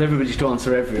 I don't want everybody to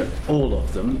answer all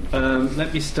of them.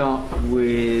 Let me start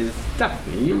with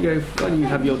Daphne. You go. Why don't you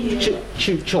have your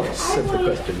choice of the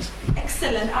questions?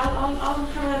 Excellent. I'll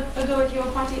have a go at your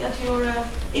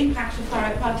impact of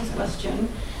parties question.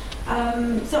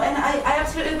 And I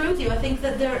absolutely agree with you. I think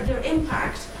that their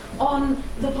impact on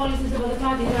the policies of other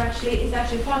parties is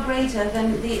actually far greater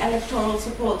than the electoral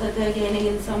support that they're gaining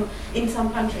in some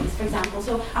countries, for example.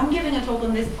 So I'm giving a talk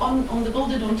on this on the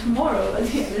Golden Dawn tomorrow as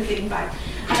the impact,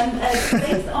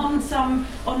 based on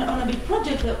a big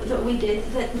project that we did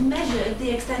that measured the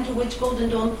extent to which Golden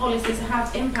Dawn policies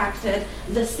have impacted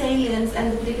the salience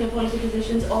and the particular policy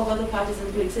positions of other parties in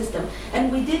the Greek system.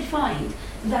 And we did find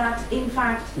that, in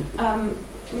fact,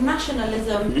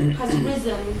 nationalism has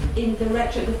risen in the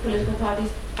rhetoric of political parties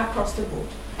across the board.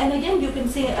 And again, you can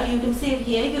see it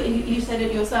here. You said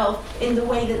it yourself in the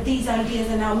way that these ideas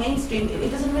are now mainstream. It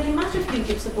doesn't really matter if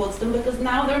UKIP supports them because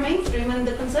now they're mainstream and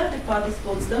the Conservative Party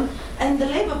supports them, and the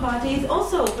Labour Party is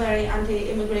also very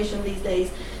anti-immigration these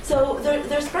days. So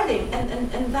they're spreading,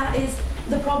 and that is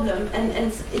the problem.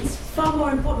 And it's far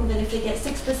more important than if they get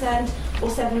 6% or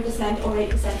 7% or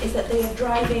 8%. Is that they are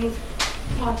driving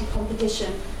party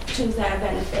competition to their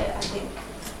benefit, I think.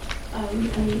 And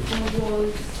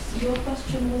your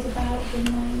question was about the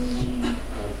main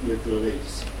liberal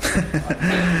elites.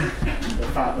 The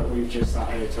fact that we've just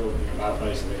sat here talking about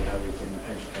basically how we can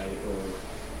educate or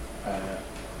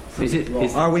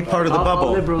are we part of the bubble?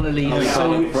 Are liberal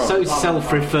elites so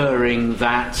self-referring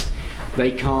that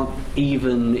they can't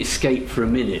even escape for a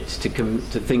minute to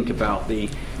think about the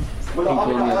Well, people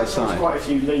on the other I've side? quite a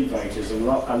few Leave voters, and a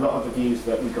lot of the views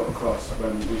that we got across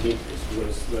when we did this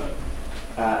was that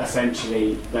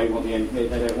essentially they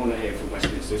don't want to hear from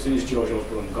Westminster. As soon as George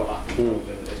Osborne got up and told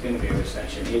them that there's going to be a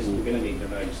recession, we're going to need an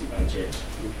emergency budget,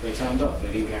 they turned up.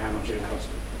 They didn't care how much it would cost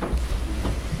them.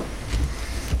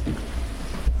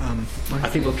 I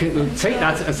think we'll take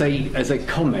that as a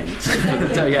comment.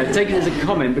 Take it as a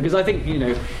comment because I think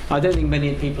I don't think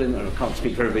many people I can't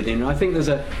speak for everybody. I think there's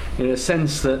a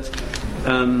sense that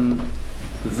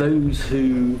those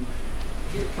who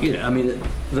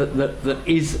that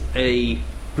is a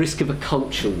risk of a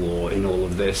culture war in all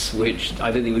of this, which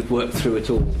I don't think we've worked through at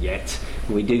all yet.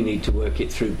 We do need to work it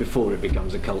through before it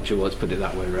becomes a culture war. Let's put it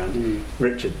that way around.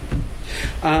 Richard.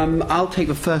 I'll take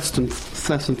the first and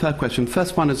third question. The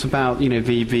first one is about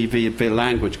the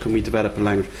language. Can we develop a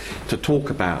language to talk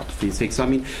about these things? I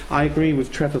mean, I agree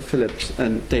with Trevor Phillips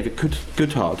and David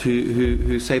Goodhart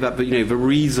who say that. But the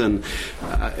reason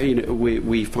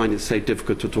we find it so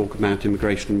difficult to talk about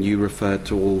immigration. You referred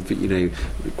to all the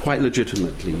quite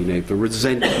legitimately the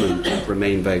resentment of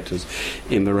Remain voters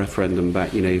in the referendum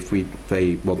that if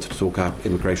they wanted to talk about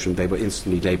immigration, they were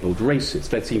instantly labelled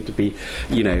racist. There seemed to be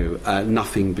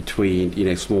nothing between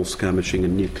small skirmishing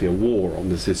and nuclear war on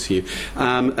this issue.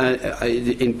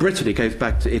 In Britain, it goes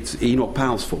back to it's Enoch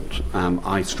Powell's fault.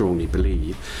 I strongly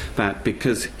believe that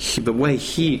because the way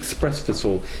he expressed this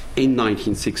all in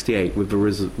 1968 with the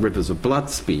Rivers of Blood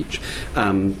speech,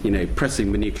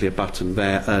 pressing the nuclear button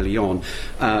there early on,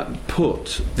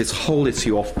 put this whole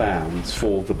issue off bounds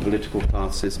for the political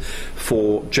classes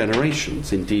for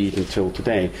generations, indeed until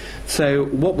today. So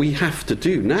what we have to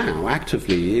do now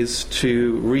actively is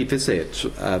to revisit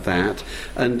that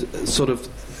and sort of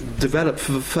develop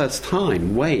for the first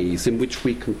time ways in which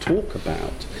we can talk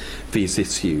about these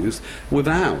issues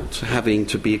without having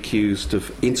to be accused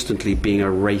of instantly being a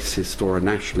racist or a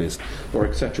nationalist or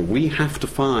etc. We have to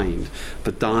find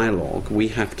the dialogue, we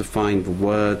have to find the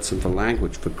words and the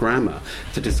language, the grammar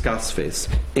to discuss this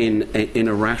in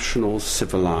a rational,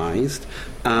 civilized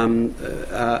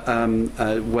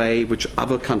way, which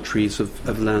other countries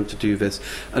have learned to do this,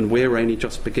 and we're only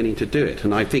just beginning to do it.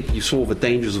 And I think you saw the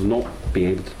dangers of not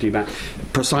being able to do that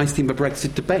precisely in the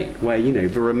Brexit debate, where, you know,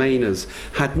 the Remainers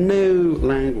had no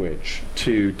language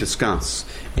to discuss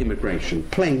immigration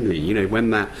plainly. You know,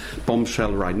 when that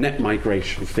bombshell right net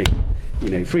migration thing, you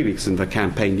know, 3 weeks into the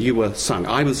campaign, you were sung.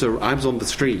 I was on the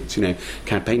streets, you know,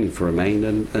 campaigning for Remain,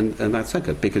 and that's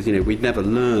okay, because, you know, we'd never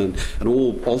learned, and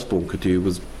all Osborne could do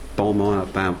was bomb on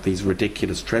about these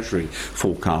ridiculous Treasury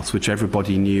forecasts, which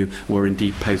everybody knew were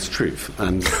indeed post-truth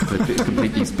and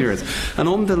completely spurious. And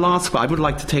on the last, I would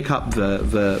like to take up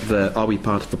the are we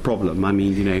part of the problem? I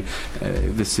mean, you know,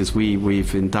 this is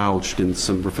we've indulged in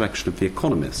some reflection of The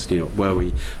Economist. You know, were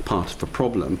we part of the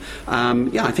problem?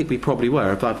 Yeah, I think we probably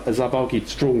were. But as I've argued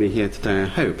strongly here today, I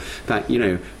hope that, you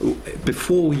know,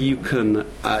 before you can,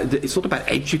 it's not about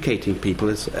educating people.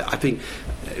 I think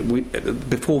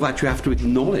before that you have to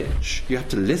acknowledge, you have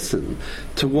to listen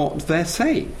to what they're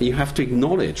saying. You have to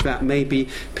acknowledge that maybe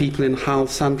people in Hull,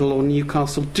 Sandal or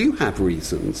Newcastle do have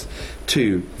reasons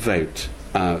to vote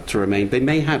to Remain. They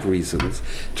may have reasons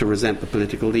to resent the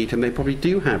political elite, and they probably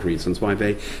do have reasons why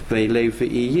they loathe the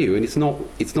EU. And it's not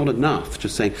enough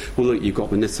just saying, well, look, you've got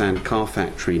the Nissan car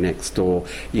factory next door,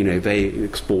 you know, they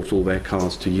export all their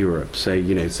cars to Europe, so,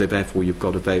 you know, so therefore you've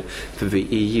got to vote for the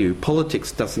EU.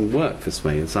 Politics doesn't work this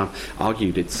way. As I've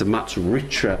argued, it's a much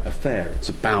richer affair. It's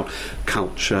about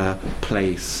culture,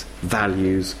 place,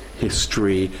 values,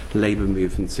 history, labour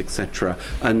movements, etc.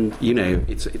 And, you know,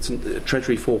 it's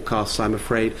Treasury forecasts, I'm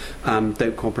afraid,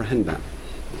 don't comprehend that.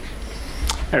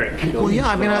 Eric. Well, yeah,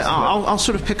 I mean, I'll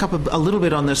sort of pick up a little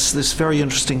bit on this very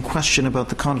interesting question about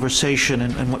the conversation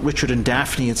and what Richard and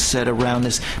Daphne had said around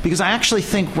this, because I actually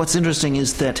think what's interesting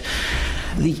is that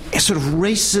the sort of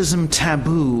racism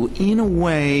taboo, in a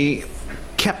way,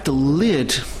 kept a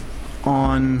lid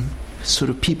on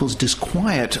sort of people's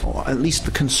disquiet, or at least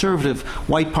the conservative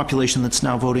white population that's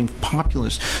now voting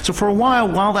populist. So for a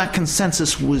while that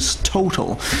consensus was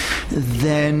total,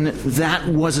 then that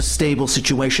was a stable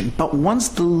situation. But once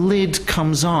the lid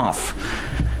comes off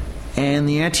and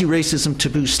the anti-racism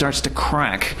taboo starts to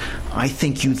crack, I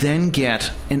think you then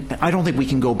get, and I don't think we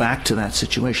can go back to that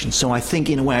situation. So I think,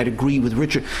 in a way, I'd agree with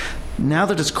Richard. Now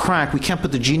that it's cracked, we can't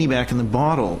put the genie back in the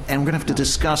bottle, and we're going to have to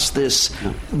discuss this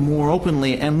more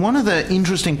openly. And one of the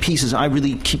interesting pieces I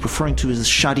really keep referring to is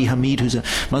Shadi Hamid, who's a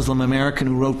Muslim American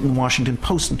who wrote in the Washington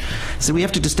Post. And so we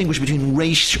have to distinguish between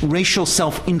racial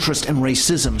self-interest and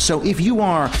racism. So if you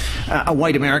are a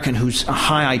white American who's a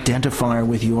high identifier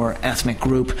with your ethnic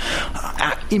group,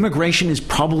 immigration is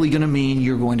probably going to mean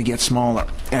you're going to get smaller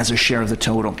as a share of the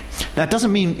total. That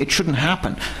doesn't mean it shouldn't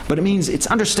happen, but it means it's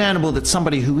understandable that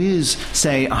somebody who is,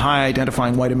 say, a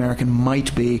high-identifying white American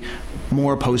might be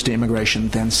more opposed to immigration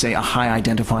than, say, a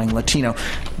high-identifying Latino.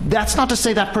 That's not to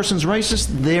say that person's racist.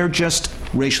 They're just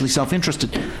racially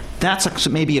self-interested. That's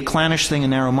maybe a clannish thing, a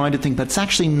narrow-minded thing, but it's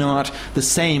actually not the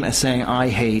same as saying, I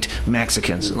hate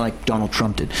Mexicans, like Donald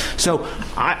Trump did. So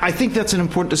I think that's an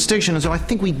important distinction, and so I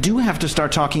think we do have to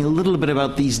start talking a little bit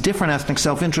about these different ethnic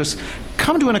self-interests.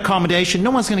 Come to an accommodation. No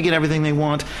one's going to get everything they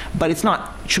want, but it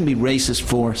shouldn't be racist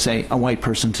for, say, a white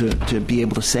person to be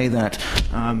able to say that.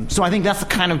 So I think that's the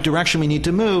kind of direction we need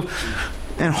to move.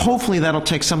 And hopefully that'll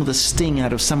take some of the sting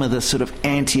out of some of the sort of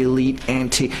anti-elite,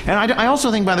 And I also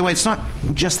think, by the way, it's not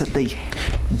just that they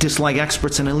dislike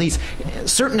experts and elites.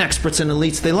 Certain experts and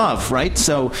elites they love, right?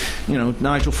 So, you know,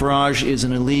 Nigel Farage is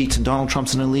an elite and Donald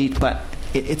Trump's an elite, but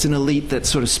it's an elite that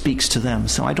sort of speaks to them.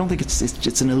 So I don't think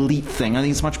it's an elite thing. I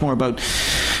think it's much more about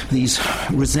these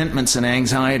resentments and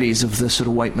anxieties of the sort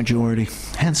of white majority.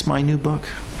 Hence my new book.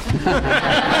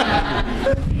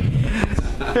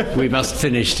 We must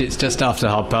finish. It's just after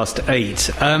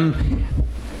 8:30.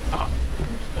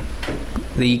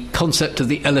 The concept of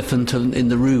the elephant in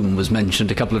the room was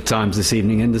mentioned a couple of times this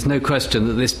evening, and there's no question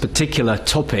that this particular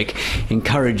topic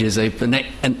encourages an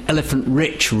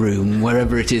elephant-rich room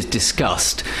wherever it is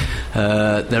discussed.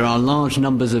 There are large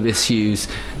numbers of issues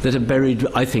that are buried,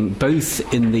 I think,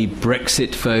 both in the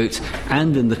Brexit vote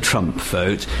and in the Trump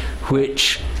vote,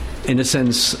 which, in a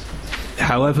sense,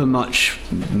 however much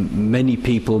many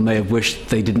people may have wished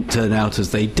they didn't turn out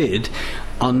as they did,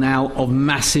 are now of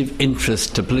massive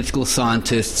interest to political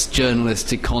scientists,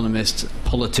 journalists, economists,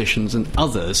 politicians and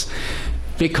others,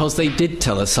 because they did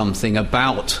tell us something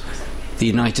about the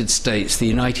United States, the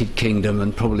United Kingdom,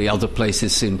 and probably other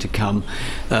places soon to come,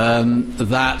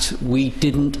 that we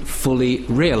didn't fully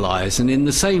realise. And in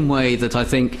the same way that I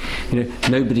think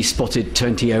nobody spotted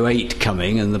 2008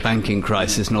 coming and the banking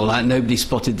crisis and all that, nobody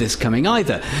spotted this coming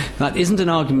either. That isn't an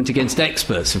argument against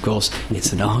experts, of course.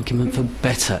 It's an argument for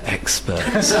better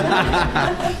experts.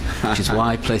 Which is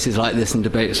why places like this and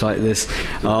debates like this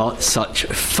are such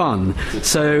fun.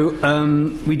 So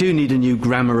we do need a new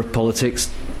grammar of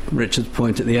politics, Richard's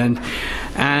point at the end.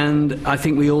 And I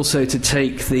think we also, to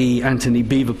take the Anthony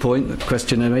Beevor point, the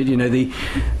question I made,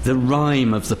 the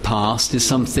rhyme of the past is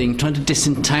something, trying to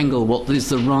disentangle what is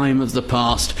the rhyme of the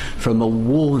past from a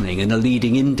warning and a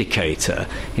leading indicator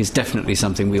is definitely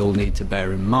something we all need to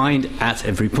bear in mind at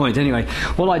every point. Anyway,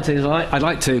 what I'd say is I'd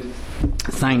like to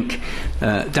thank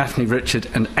Daphne, Richard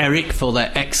and Eric for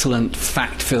their excellent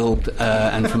fact-filled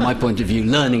and, from my point of view,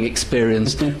 learning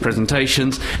experience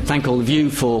presentations. Thank all of you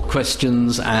for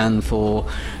questions and for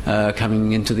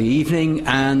coming into the evening.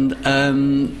 And,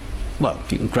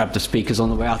 you can grab the speakers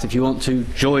on the way out if you want to.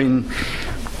 Join,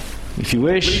 if you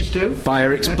wish. Please do. Buy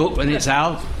Eric's book when it's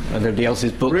out. Everybody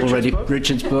else's book already.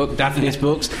 Richard's book, Daphne's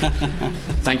books.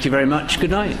 Thank you very much.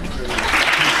 Good night.